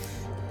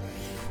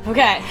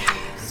 Okay.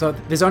 So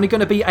there's only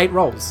going to be 8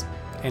 rolls,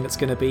 and it's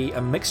going to be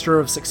a mixture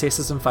of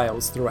successes and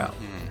fails throughout.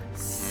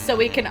 So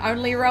we can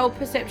only roll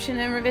perception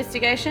and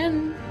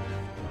investigation?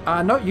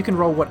 No, you can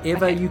roll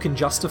whatever Okay. you can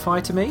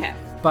justify to me, Okay.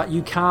 but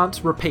you can't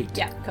repeat.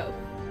 Yeah, cool.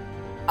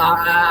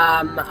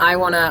 I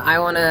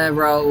wanna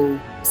roll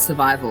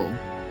survival.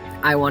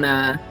 I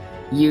wanna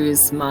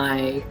use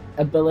my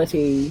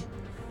ability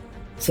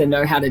to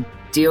know how to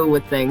deal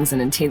with things in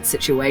intense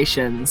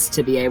situations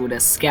to be able to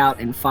scout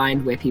and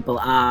find where people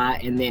are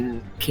and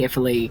then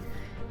carefully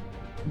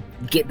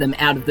get them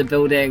out of the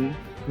building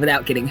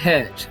without getting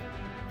hurt.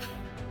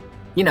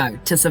 You know,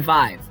 to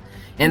survive.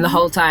 And the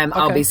whole time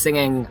I'll Okay. be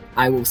singing,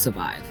 I will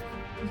survive.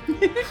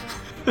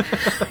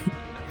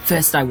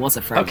 First I was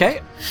afraid.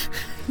 Okay.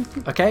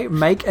 Okay,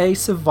 make a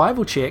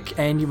survival check,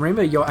 and you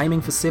remember you're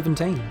aiming for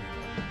 17,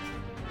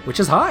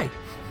 which is high.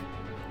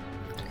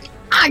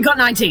 I got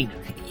 19!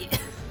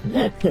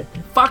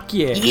 Fuck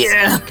yes.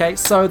 Yeah. Okay,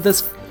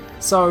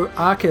 so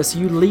Arcus,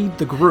 you lead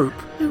the group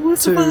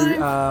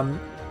to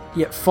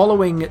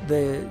following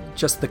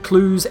the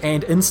clues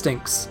and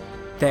instincts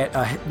that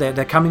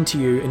are coming to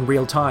you in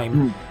real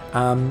time.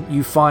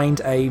 You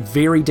find a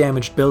very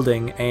damaged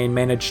building and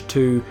manage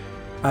to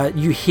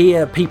you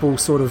hear people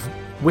sort of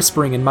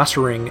whispering and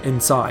muttering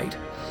inside,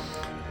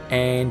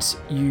 and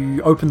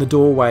you open the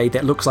doorway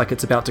that looks like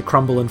it's about to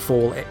crumble and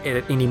fall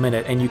at any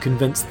minute, and you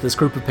convince this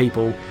group of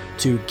people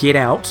to get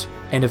out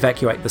and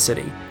evacuate the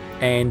city.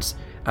 And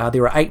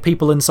there are 8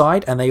 people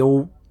inside, and they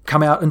all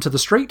come out into the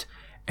street,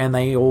 and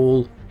they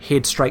all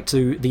head straight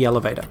to the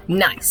elevator.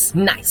 Nice.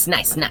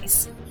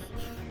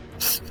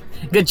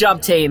 Good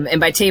job, team. And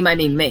by team, I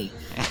mean me.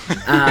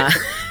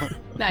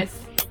 Nice.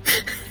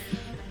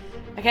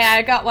 Okay,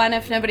 I got one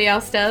if nobody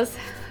else does.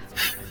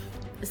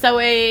 So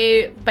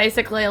we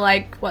basically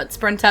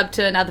sprint up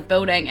to another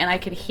building, and I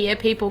can hear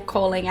people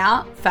calling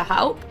out for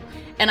help,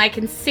 and I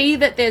can see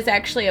that there's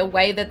actually a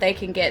way that they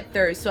can get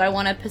through. So I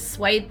want to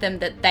persuade them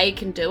that they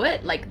can do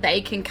it, like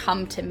they can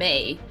come to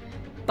me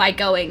by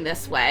going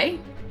this way,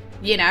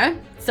 you know?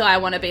 So I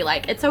want to be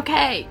like, it's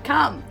okay,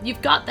 come,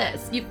 you've got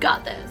this, you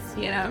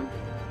know?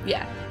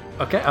 Yeah.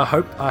 Okay, I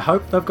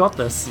hope they've got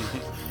this.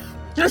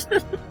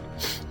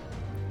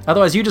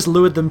 Otherwise, you just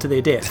lured them to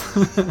their death.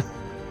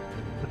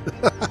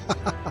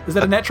 Is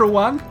that a natural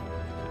one?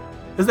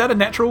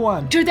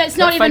 Dude, that's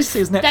not even face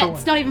says natural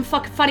that's one. not even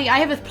fucking funny. I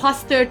have a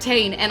plus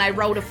 13 and I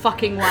rolled a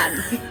fucking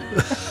 1.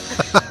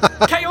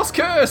 Chaos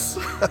curse.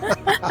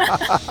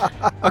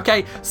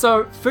 Okay,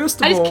 so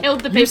first of I all, just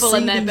killed the you people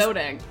in see that these-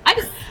 building.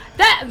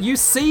 You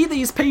see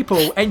these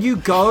people and you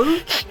go.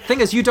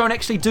 Thing is, you don't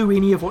actually do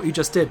any of what you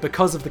just did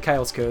because of the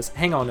chaos curse.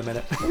 Hang on a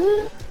minute.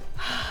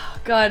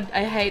 God,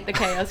 I hate the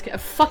chaos.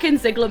 Fucking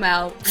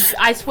Ziglamel.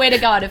 I swear to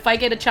God, if I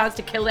get a chance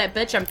to kill that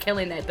bitch, I'm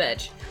killing that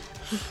bitch.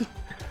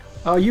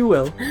 Oh, you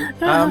will.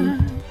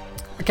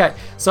 Okay,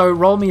 so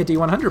roll me a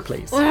D100,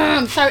 please.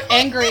 I'm so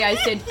angry I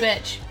said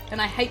bitch,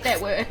 and I hate that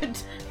word.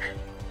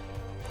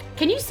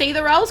 Can you see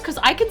the rolls? Because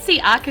I can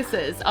see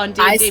Arcus's on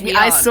D&D Beyond.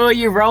 I saw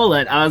you roll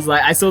it. I was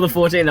like, I saw the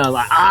 14. I was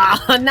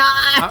like,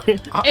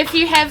 no. If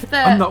you have the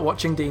I'm not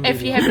watching D&D.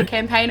 if you have the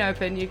campaign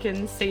open, you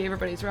can see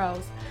everybody's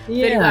rolls.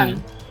 Yeah.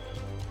 31.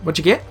 What'd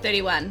you get?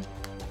 31.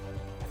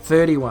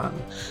 31.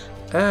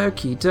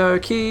 Okie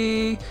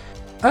dokie.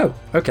 Oh,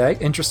 okay,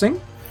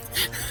 interesting.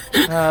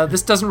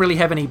 This doesn't really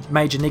have any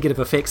major negative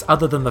effects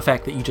other than the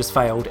fact that you just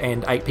failed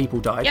and 8 people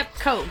died. Yep,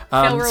 cool.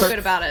 Feel real so- good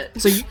about it.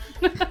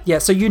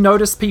 So you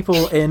notice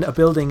people in a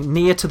building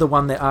near to the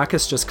one that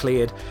Arcus just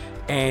cleared,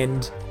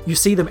 and you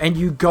see them, and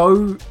you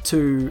go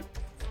to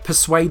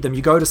persuade them.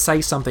 You go to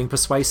say something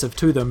persuasive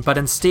to them, but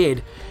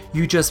instead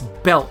you just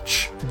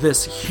belch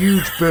this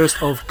huge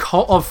burst of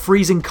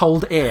freezing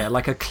cold air,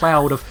 like a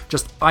cloud of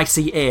just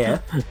icy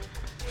air,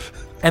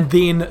 and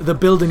then the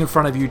building in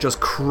front of you just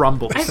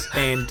crumbles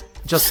and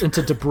just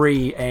into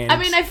debris. And I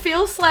mean, I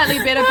feel slightly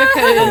better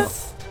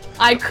because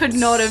I could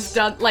not have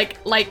done like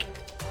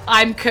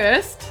I'm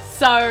cursed.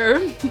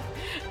 So,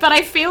 but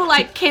I feel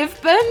like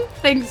Kevin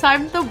thinks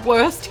I'm the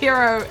worst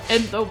hero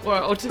in the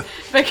world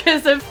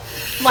because of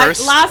like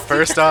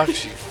First off,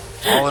 she's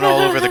falling all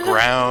over the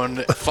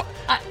ground,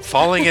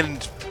 falling in.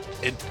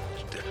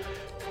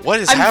 What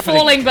is I'm happening?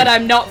 falling, but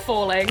I'm not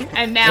falling,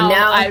 and now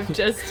I've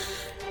just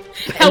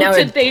now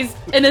pelted these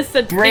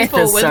innocent breath people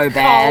is with so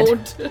bad.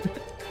 cold.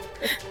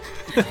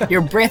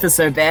 Your breath is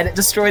so bad it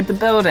destroyed the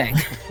building.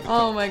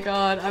 Oh my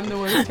god, I'm the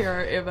worst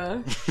hero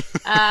ever.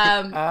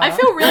 I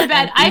feel really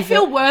bad. I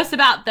feel worse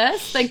about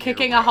this than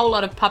kicking a whole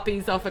lot of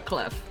puppies off a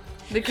cliff.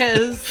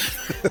 Because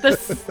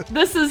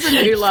this is a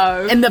new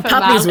low. And the for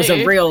puppies was a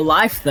Mali. real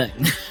life thing.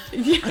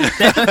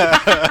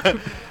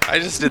 I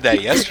just did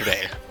that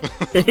yesterday.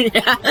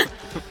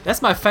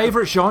 that's my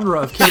favorite genre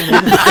of killing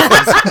enemies.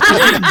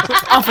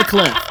 Off a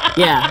cliff.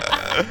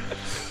 Yeah.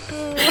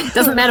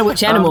 Doesn't matter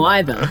which animal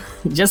either.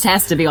 It just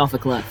has to be off a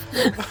cliff.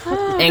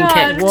 And God.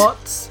 kicked.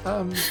 What?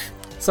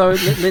 So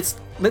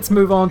let's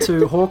move on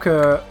to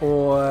Hawker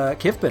or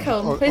Kevin.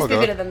 Cool. Please I'll be go.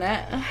 better than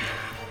that.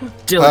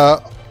 Do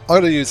it. I'm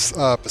going to use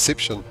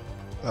perception,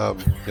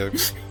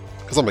 because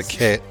I'm a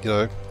cat,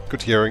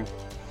 good hearing.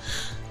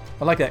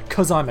 I like that,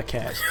 because I'm a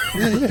cat.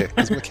 Yeah,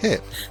 because I'm a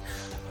cat.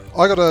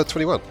 I got a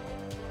 21.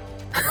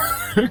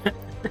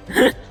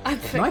 I'm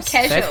Nice.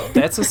 casual.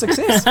 That's a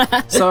success.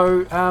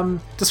 So,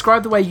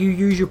 describe the way you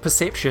use your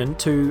perception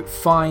to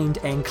find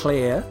and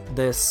clear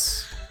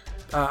this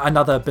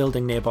another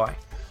building nearby.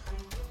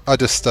 I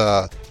just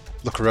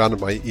look around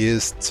and my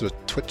ears sort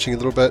of twitching a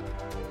little bit,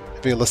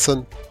 having a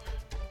listen.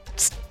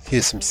 Just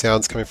hear some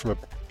sounds coming from a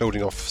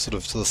building off sort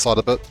of to the side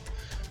a bit.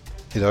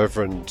 Head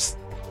over and just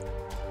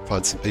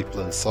find some people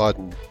inside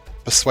and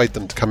persuade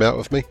them to come out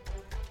with me.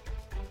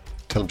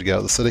 Tell them to get out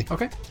of the city.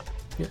 Okay.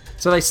 Yeah.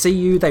 So they see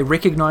you, they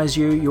recognize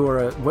you.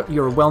 You're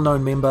a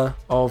well-known member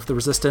of the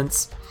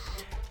Resistance,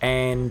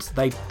 and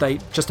they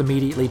just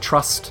immediately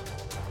trust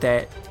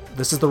that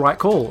this is the right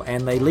call,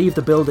 and they leave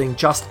the building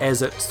just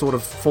as it sort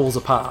of falls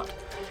apart.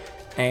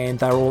 And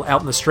they're all out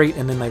in the street,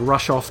 and then they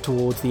rush off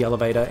towards the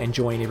elevator and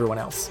join everyone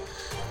else.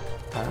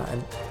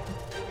 And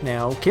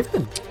now,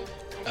 Kevin.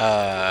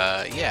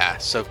 Yeah,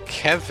 so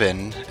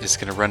Kevin is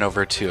going to run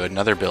over to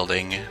another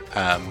building,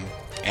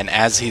 and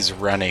as he's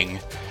running,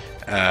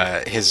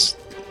 his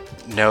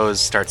nose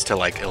starts to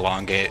like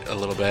elongate a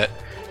little bit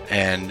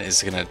and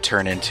is going to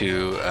turn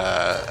into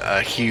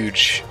a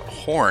huge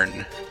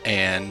horn,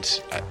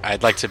 and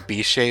I'd like to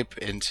B-shape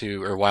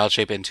into, or wild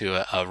shape into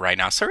a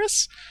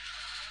rhinoceros.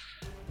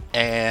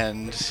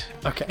 And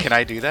Okay. can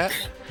I do that?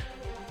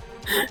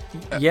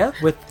 Yeah,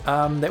 with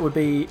that would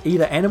be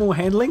either animal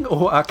handling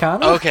or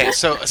arcana. Okay,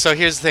 so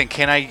here's the thing.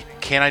 Can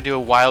I do a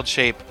wild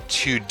shape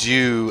to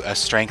do a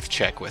strength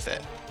check with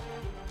it?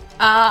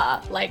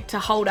 Like to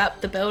hold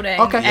up the building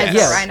Okay, as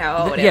yes. a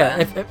rhino or whatever.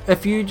 Yeah,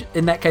 if you,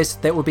 in that case,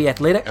 that would be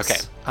athletics. Okay.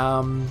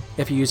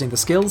 If you're using the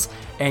skills,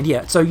 and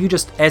yeah, so you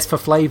just, as for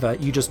flavor,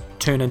 you just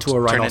turn into a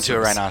rhinoceros. Turn into a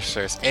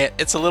rhinoceros.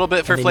 It's a little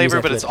bit for And then flavor,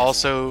 use but it's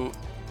athletics. also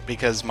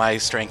because my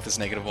strength is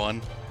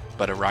 -1,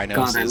 but a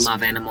rhino's God, I is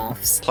love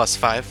animals.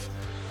 +5.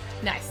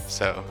 Nice.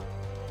 So,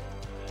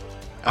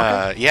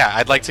 yeah,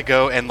 I'd like to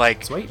go and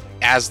like, Sweet.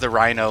 as the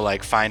rhino,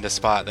 like find a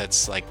spot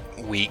that's like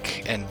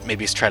weak and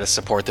maybe try to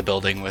support the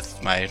building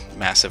with my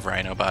massive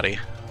rhino body,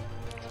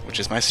 which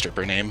is my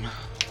stripper name.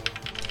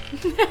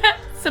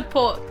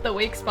 Support the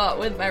weak spot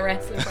with my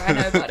massive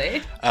rhino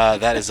body.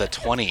 That is a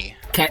 20.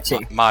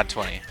 Catchy. Mod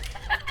 20.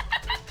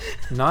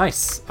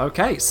 Nice.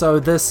 Okay, so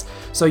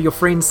your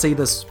friends see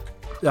this,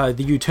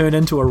 you turn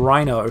into a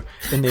rhino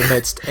in their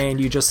midst, and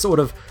you just sort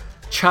of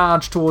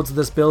charge towards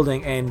this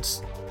building and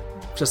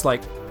just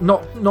like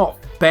not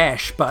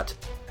bash, but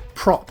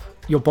prop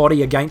your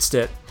body against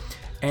it,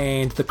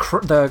 and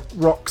the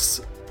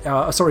rocks,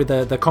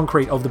 the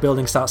concrete of the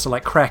building starts to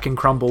like crack and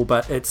crumble,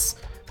 but it's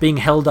being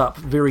held up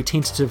very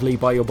tentatively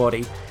by your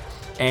body,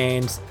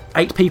 and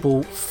 8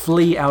 people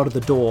flee out of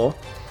the door,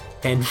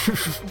 and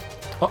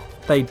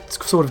they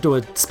sort of do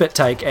a spit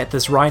take at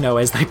this rhino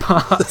as they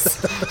pass.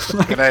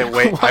 Can I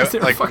wait? Why I is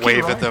there a like fucking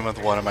wave rhino? at them with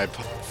one of my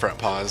front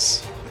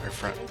paws or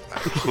front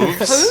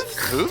hooves.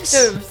 Hooves?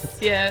 Oops,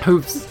 yeah.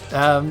 Hooves.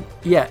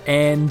 Yeah,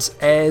 and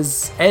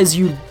as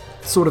you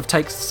sort of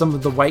take some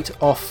of the weight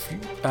off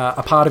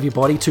a part of your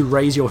body to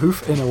raise your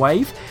hoof in a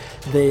wave,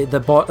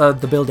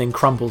 the building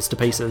crumbles to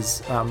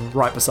pieces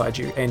right beside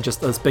you, and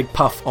just this big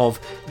puff of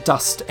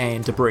dust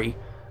and debris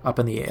up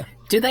in the air.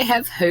 Do they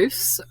have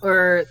hoofs,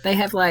 or they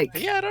have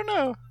Yeah, I don't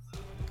know.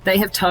 they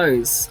have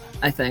toes?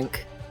 I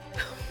think.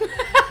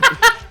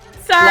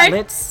 Sorry.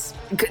 Let's.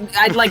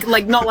 I'd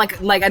not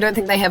I don't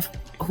think they have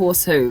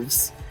horse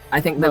hooves.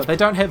 I think No, they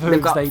don't have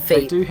hooves. got They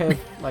feet. do have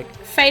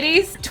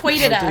Fades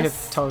tweeted They do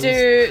us. have toes.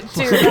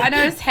 Do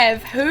rhinos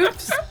have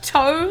hooves,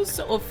 toes,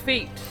 or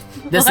feet?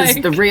 This is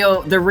the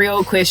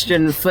real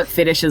question foot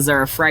fetishes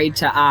are afraid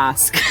to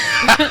ask.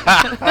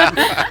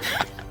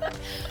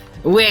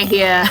 We're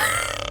here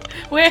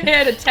We're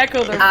here to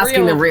tackle the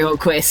asking the real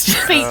question.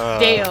 feet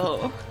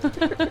deal.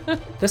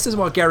 This is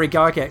what Gary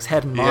Gygax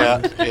had in Yeah,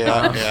 mind.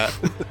 yeah.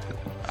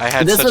 I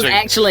had This such was a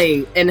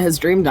actually in his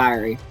dream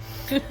diary.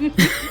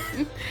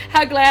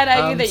 How glad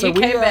are you that so you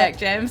we, came back,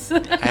 James?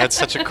 I had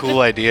such a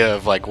cool idea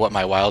of like what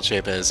my wild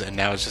shape is, and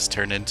now it's just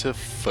turned into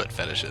foot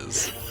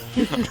fetishes.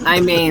 I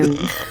mean,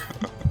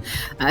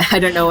 I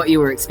don't know what you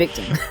were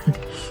expecting.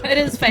 It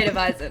is Fate of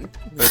Eisen.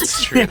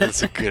 That's true.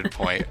 That's a good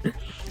point.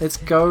 Let's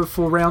go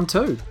for round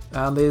 2.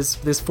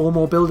 There's 4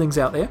 more buildings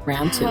out there.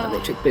 Round 2,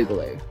 Electric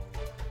Boogaloo.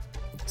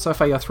 So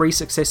far, you're 3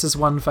 successes,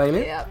 1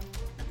 failure. Yep.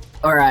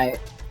 All right,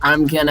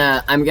 I'm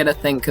gonna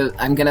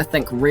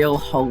think real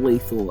holy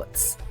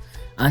thoughts.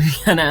 I'm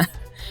gonna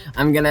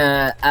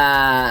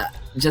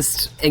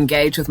just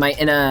engage with my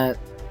inner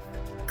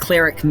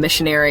cleric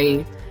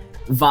missionary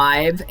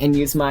vibe and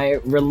use my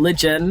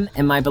religion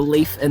and my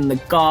belief in the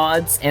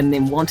gods and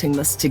them wanting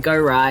this to go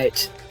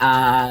right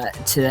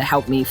to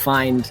help me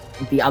find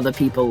the other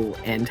people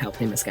and help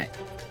them escape.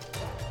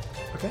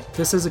 Okay,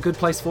 this is a good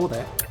place for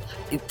that.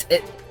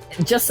 It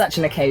just such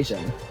an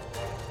occasion.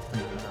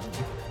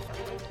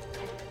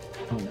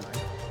 Oh no.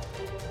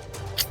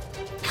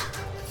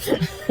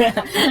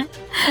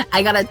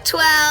 I got a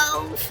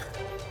 12.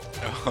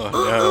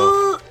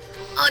 Oh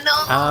Oh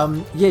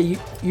no. Yeah,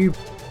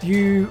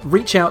 you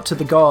reach out to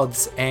the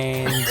gods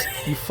and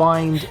you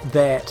find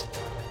that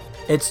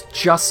it's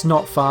just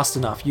not fast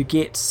enough. You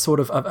get sort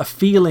of a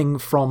feeling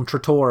from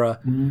Trattora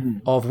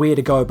of where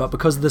to go, but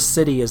because this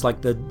city is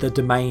like the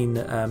domain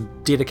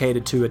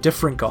dedicated to a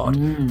different god,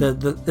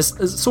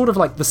 it's sort of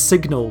like the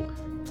signal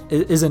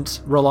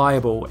isn't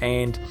reliable,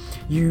 and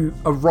you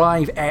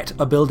arrive at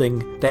a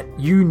building that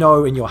you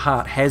know in your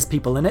heart has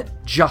people in it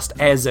just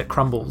as it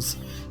crumbles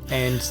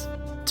and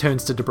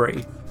turns to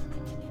debris.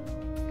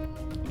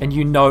 And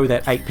you know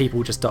that 8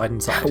 people just died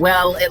inside.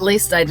 Well, at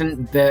least I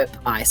didn't burp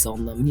ice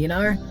on them, you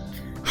know?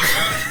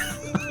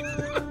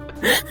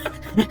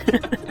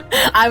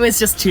 I was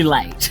just too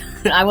late.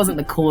 I wasn't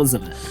the cause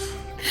of it.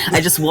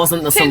 I just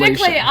wasn't the Technically,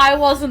 solution. I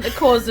wasn't the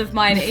cause of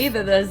mine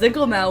either. The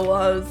Zigglemail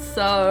was,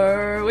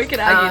 so we could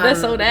argue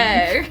this all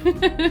day.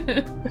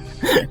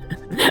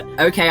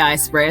 Okay,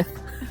 ice breath.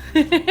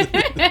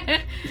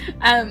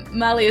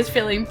 Marley is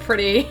feeling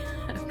pretty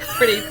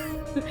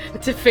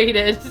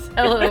defeated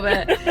a little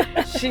bit.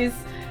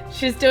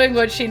 She's doing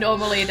what she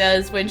normally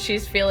does when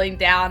she's feeling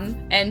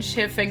down, and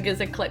her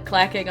fingers are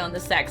click-clacking on the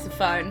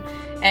saxophone,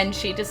 and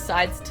she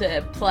decides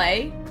to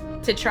play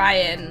to try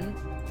and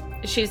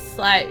she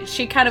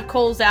kind of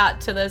calls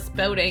out to this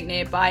building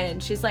nearby,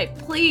 and she's like,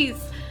 please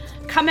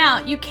come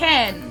out, you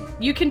can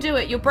do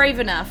it, you're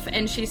brave enough.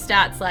 And she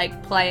starts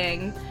like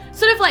playing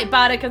sort of like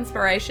bardic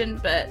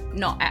inspiration, but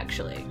not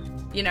actually,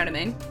 you know what I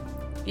mean?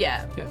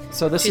 Yeah.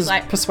 So this She's is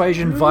like,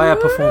 persuasion via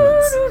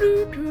performance.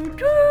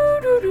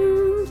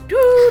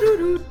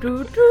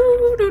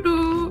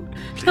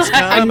 Please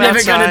I'm come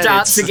never gonna outside.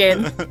 dance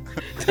again.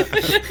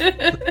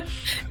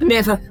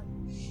 Never.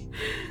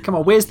 Come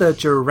on, where's the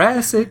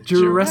Jurassic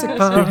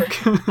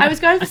Park? I was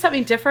going for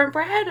something different,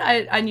 Brad.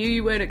 I knew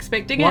you weren't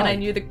expecting it, and Why? I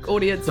knew the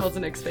audience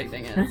wasn't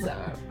expecting it. So,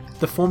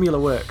 The formula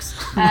works.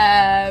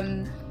 yeah,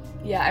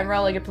 I'm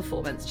rolling a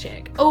performance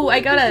check. Oh, I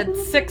got a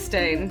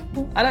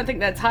 16. I don't think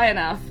that's high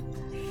enough.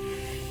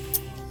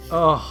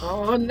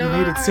 Oh, no. you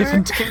needed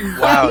 17.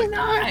 Wow,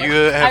 I you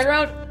have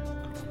rolled.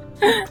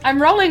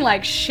 I'm rolling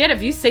like shit.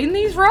 Have you seen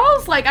these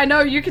rolls? Like, I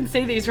know you can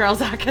see these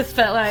rolls, Arcus,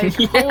 but like,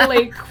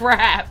 holy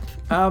crap.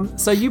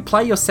 So you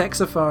play your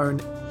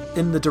saxophone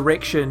in the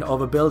direction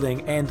of a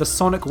building, and the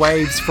sonic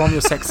waves from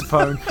your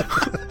saxophone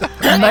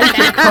make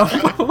it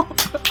crumble.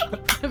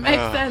 It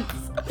makes sense.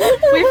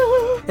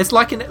 It's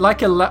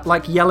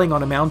like yelling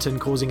on a mountain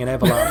causing an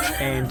avalanche,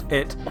 and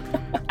it.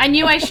 I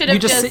knew I should have You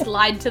just just see-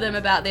 lied to them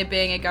about there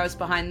being a ghost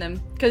behind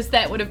them, because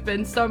that would have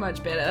been so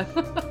much better.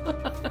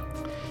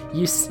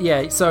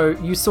 So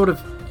you sort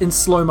of in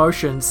slow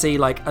motion see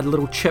like a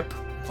little chip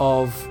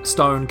of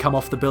stone come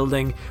off the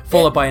building,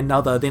 followed by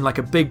another, then like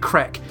a big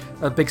crack,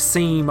 a big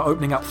seam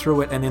opening up through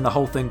it, and then the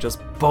whole thing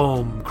just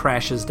boom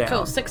crashes down.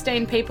 Cool,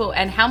 16 people.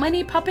 And how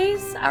many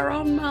puppies are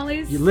on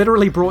Marley's? You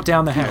literally brought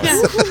down the house.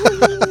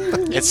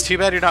 It's too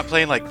bad you're not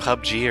playing like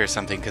PUBG or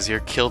something, because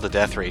your kill to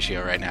death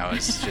ratio right now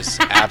is just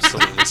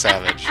absolutely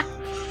savage.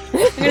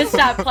 I'm gonna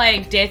start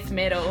playing death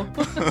metal.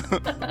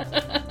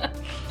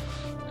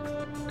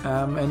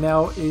 And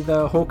now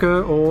either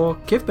Hawker or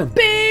Kevbin.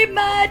 Be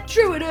my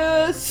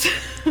druidess!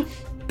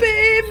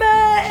 be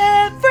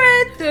my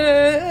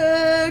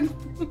everything.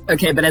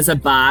 Okay, but as a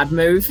bard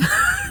move,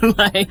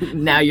 like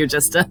now you're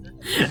just a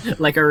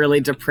really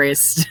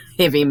depressed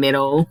heavy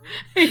metal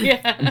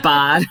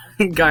bard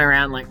going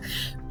around like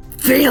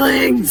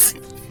feelings.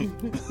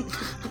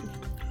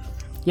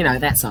 You know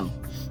that song.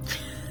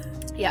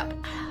 Yep.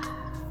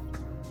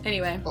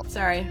 Anyway,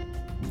 sorry.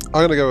 I'm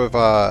going to go with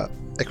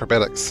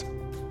acrobatics.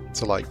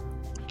 So, like,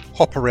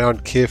 hop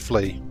around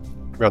carefully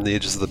around the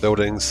edges of the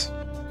buildings,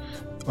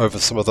 over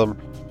some of them,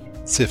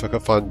 see if I can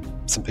find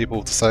some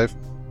people to save.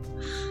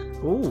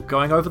 Ooh,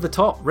 going over the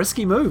top.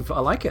 Risky move. I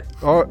like it.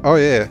 Oh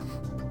yeah.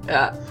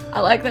 I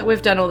like that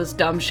we've done all this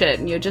dumb shit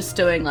and you're just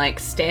doing like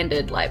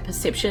standard like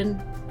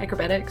perception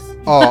acrobatics.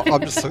 Oh,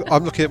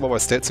 I'm looking at what my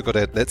stats are good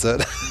at, and that's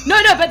it.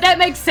 No, but that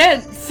makes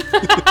sense.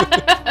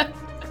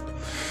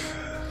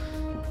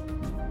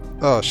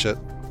 Oh shit.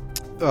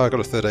 Oh, I got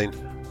a 13.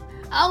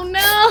 Oh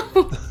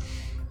no.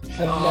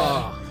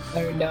 Oh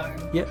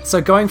no. Yeah,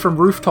 so going from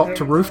rooftop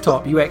to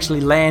rooftop, you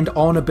actually land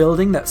on a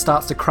building that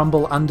starts to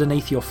crumble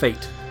underneath your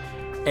feet.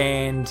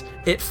 And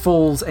it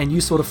falls, and you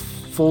sort of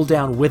fall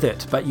down with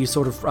it, but you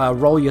sort of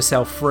roll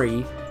yourself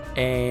free,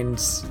 and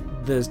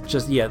there's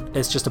just,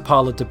 it's just a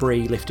pile of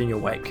debris left in your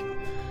wake.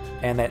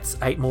 And that's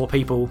 8 more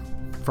people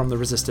from the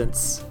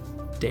Resistance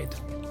dead.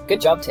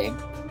 Good job, team.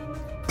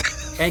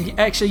 And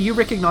actually, you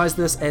recognise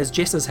this as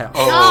Jessa's house.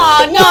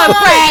 Oh no,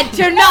 Brad!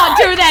 Do not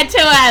do that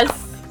to us!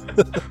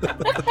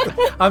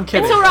 I'm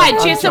kidding. It's alright, I'm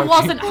Jessa joking.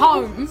 wasn't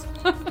home.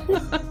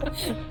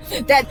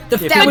 That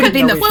people would have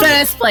been the know where-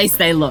 first place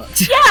they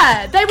looked.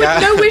 Yeah, they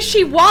would know where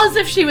she was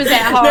if she was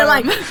at home. They're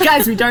like,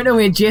 guys, we don't know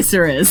where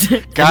Jessa is.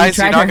 Have you Guys,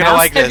 you're tried not her gonna house?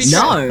 like this.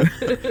 No.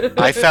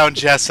 I found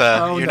Jessa.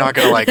 Oh, You're no. not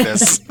gonna like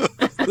this.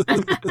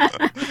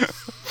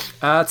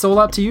 It's all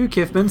up to you,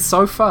 Kevin.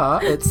 So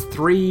far, it's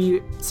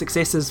 3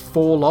 successes,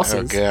 4 losses.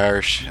 Oh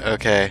gosh.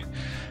 Okay.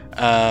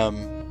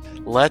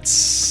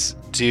 Let's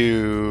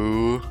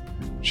do.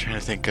 I'm trying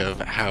to think of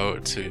how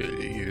to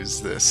use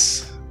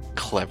this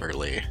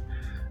cleverly.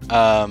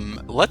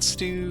 Let's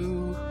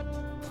do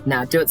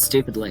No, do it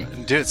stupidly.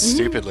 it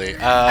stupidly.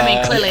 I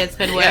mean, clearly it's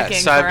been working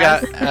so for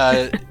I've us.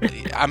 got.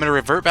 I'm gonna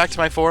revert back to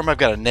my form. I've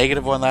got a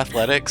 -1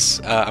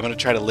 athletics. I'm gonna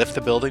try to lift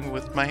the building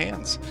with my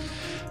hands.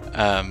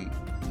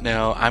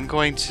 Now I'm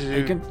going to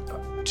You can,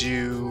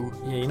 do.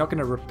 yeah, you're not going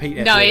to repeat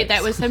it. No,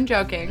 that was him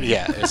joking.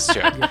 Yeah, it's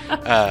true.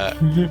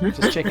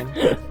 Just checking.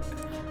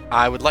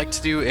 I would like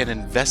to do an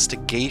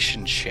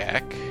investigation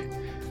check,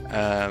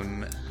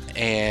 and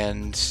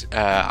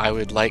I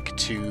would like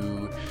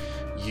to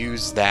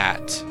use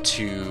that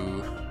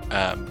to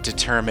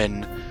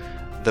determine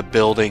the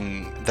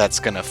building that's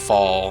going to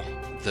fall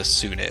the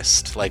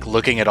soonest. Like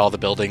looking at all the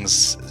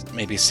buildings,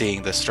 maybe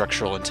seeing the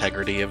structural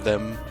integrity of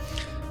them,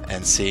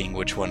 and seeing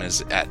which one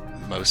is at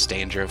most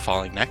danger of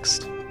falling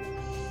next,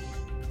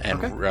 and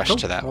Okay, rush cool.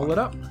 to that Roll one. it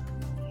up.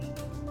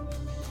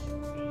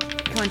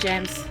 Come on,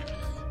 James.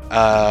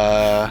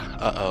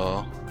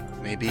 Uh-oh.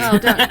 Maybe. Oh,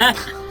 don't.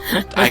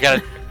 I got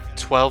a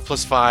 12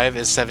 plus 5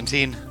 is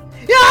 17.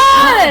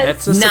 Yes!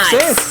 That's a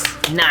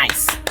success.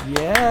 Nice.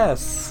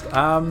 Yes.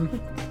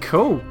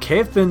 Cool.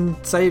 Kevin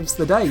saves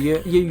the day.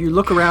 You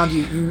look around,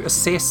 you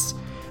assess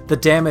the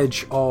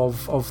damage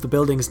of the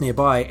buildings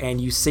nearby, and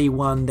you see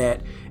one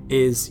that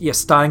is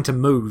starting to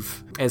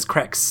move as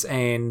cracks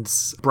and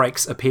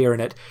breaks appear in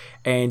it,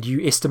 and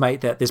you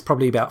estimate that there's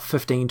probably about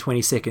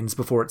 15-20 seconds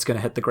before it's going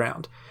to hit the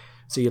ground.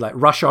 So you like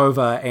rush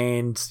over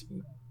and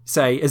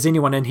say, is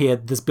anyone in here?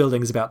 This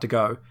building's about to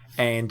go.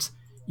 And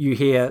you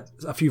hear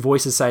a few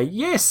voices say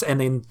yes,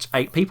 and then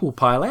 8 people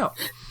pile out.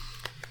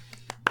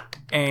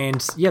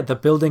 And the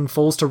building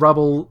falls to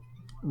rubble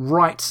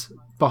right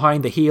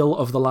behind the heel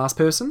of the last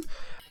person.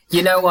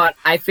 You know what?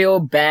 I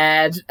feel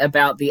bad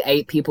about the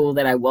 8 people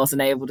that I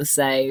wasn't able to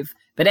save,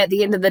 but at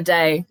the end of the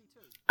day,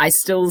 I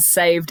still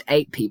saved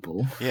 8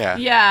 people. Yeah.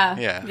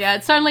 Yeah.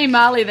 It's only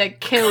Marley that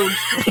killed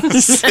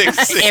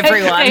 6.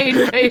 Everyone.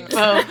 16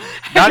 people.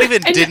 Not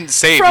even And didn't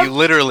save, from- you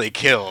literally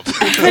killed.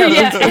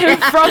 Yeah,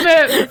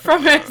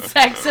 from her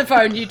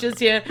saxophone, you just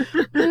hear.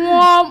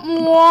 Womp,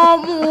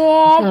 womp,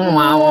 womp,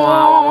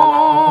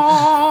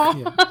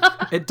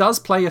 womp. It does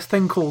play a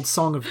thing called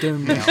Song of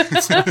Doom now.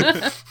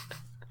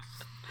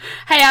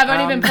 Hey, I've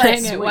only been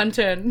playing sweet. it one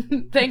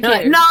turn. Thank You're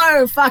like, you.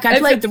 no, fuck, I It's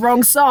played a- the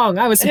wrong song.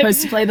 I was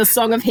supposed to play the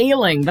Song of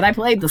Healing, but I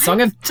played the Song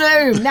of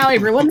Doom. Now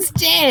everyone's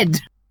dead.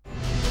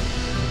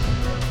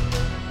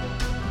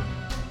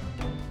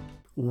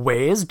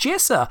 Where's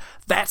Jessa?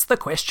 That's the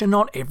question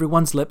on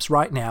everyone's lips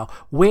right now.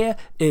 Where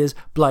is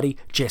bloody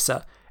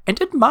Jessa? And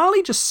did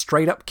Marley just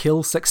straight up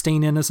kill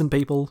 16 innocent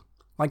people?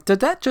 Like, did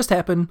that just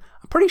happen?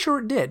 I'm pretty sure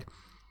it did.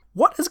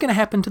 What is going to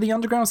happen to the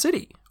underground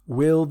city?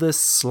 Will this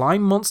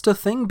slime monster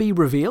thing be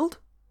revealed?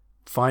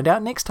 Find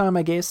out next time,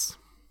 I guess.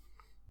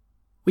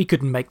 We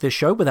couldn't make this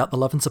show without the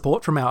love and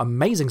support from our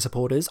amazing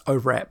supporters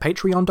over at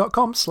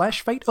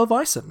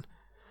patreon.com/fateofison.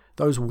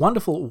 Those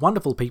wonderful,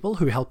 wonderful people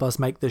who help us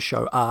make this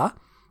show are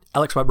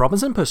Alex White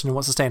Robinson, person who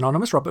wants to stay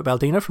anonymous, Robert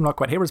Baldino from Not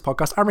Quite Heroes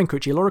podcast, Irene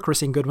Cucci, Laura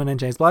Christine Goodwin, and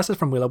James Blyster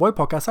from Wheeler Woe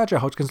podcast, Sergio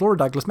Hodgkins, Laura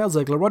Douglas, Mel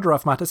Ziegler, Roger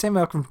Ruff, Marta, Sam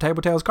Malcolm from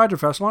Table Tales, Kaiju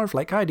First, Lauren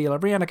Flake, Kai Dealer,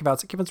 Brianna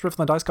Kavalsic, Kevin Swift,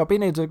 and Dice Cop,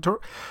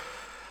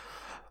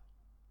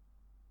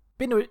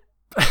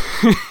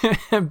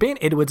 Ben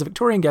Edwards,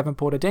 Victorian Gavin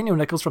Porter, Daniel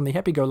Nichols from the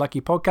Happy Go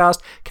Lucky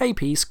podcast,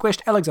 KP,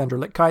 Squished, Alexandra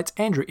Litkites,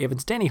 Andrew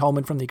Evans, Danny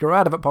Holman from the Grow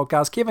Out of It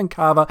podcast, Kevin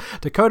Carver,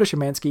 Dakota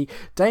Shemansky,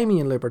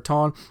 Damien Le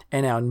Breton,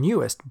 and our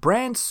newest,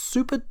 brand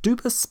super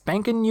duper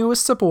spanking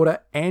newest supporter,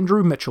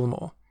 Andrew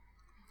Mitchellmore.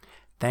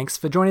 Thanks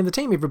for joining the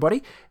team,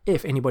 everybody.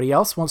 If anybody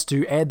else wants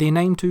to add their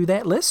name to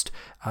that list,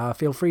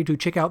 feel free to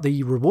check out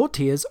the reward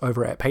tiers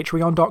over at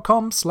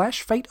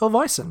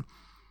patreon.com/fateofison.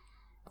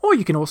 Or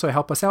you can also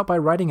help us out by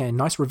writing a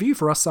nice review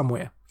for us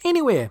somewhere.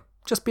 Anywhere.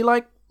 Just be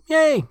like,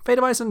 yay, Fate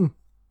of Ison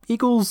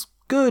equals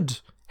good.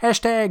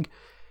 Hashtag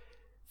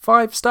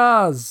 5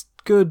 stars.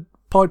 Good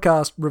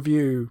podcast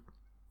review.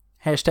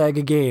 Hashtag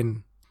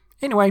again.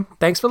 Anyway,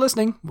 thanks for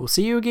listening. We'll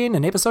see you again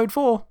in episode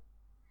 4.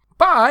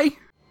 Bye!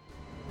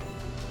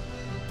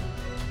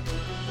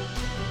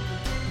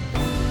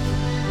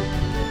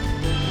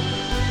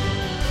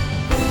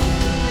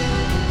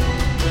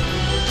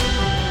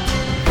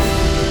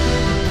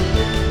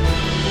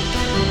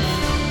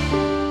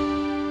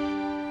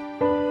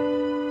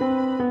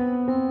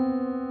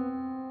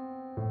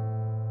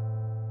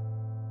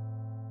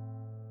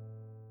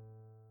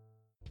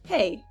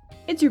 Hey,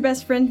 it's your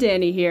best friend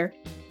Danny here.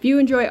 If you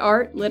enjoy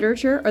art,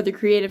 literature, or the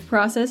creative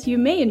process, you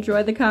may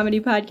enjoy the comedy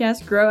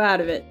podcast Grow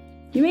Out of It.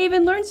 You may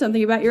even learn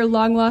something about your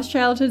long-lost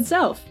childhood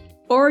self.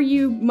 Or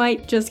you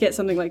might just get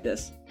something like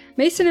this.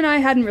 Mason and I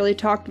hadn't really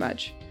talked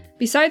much.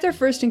 Besides our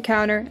first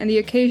encounter and the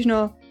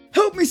occasional,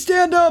 "Help me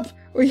stand up!"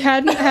 we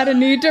hadn't had a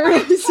need to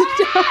really sit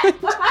down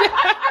and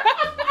chat.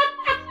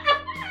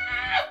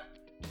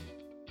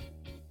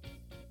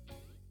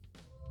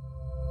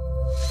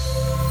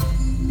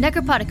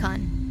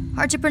 Necropodicon.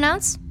 Hard to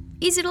pronounce?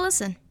 Easy to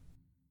listen.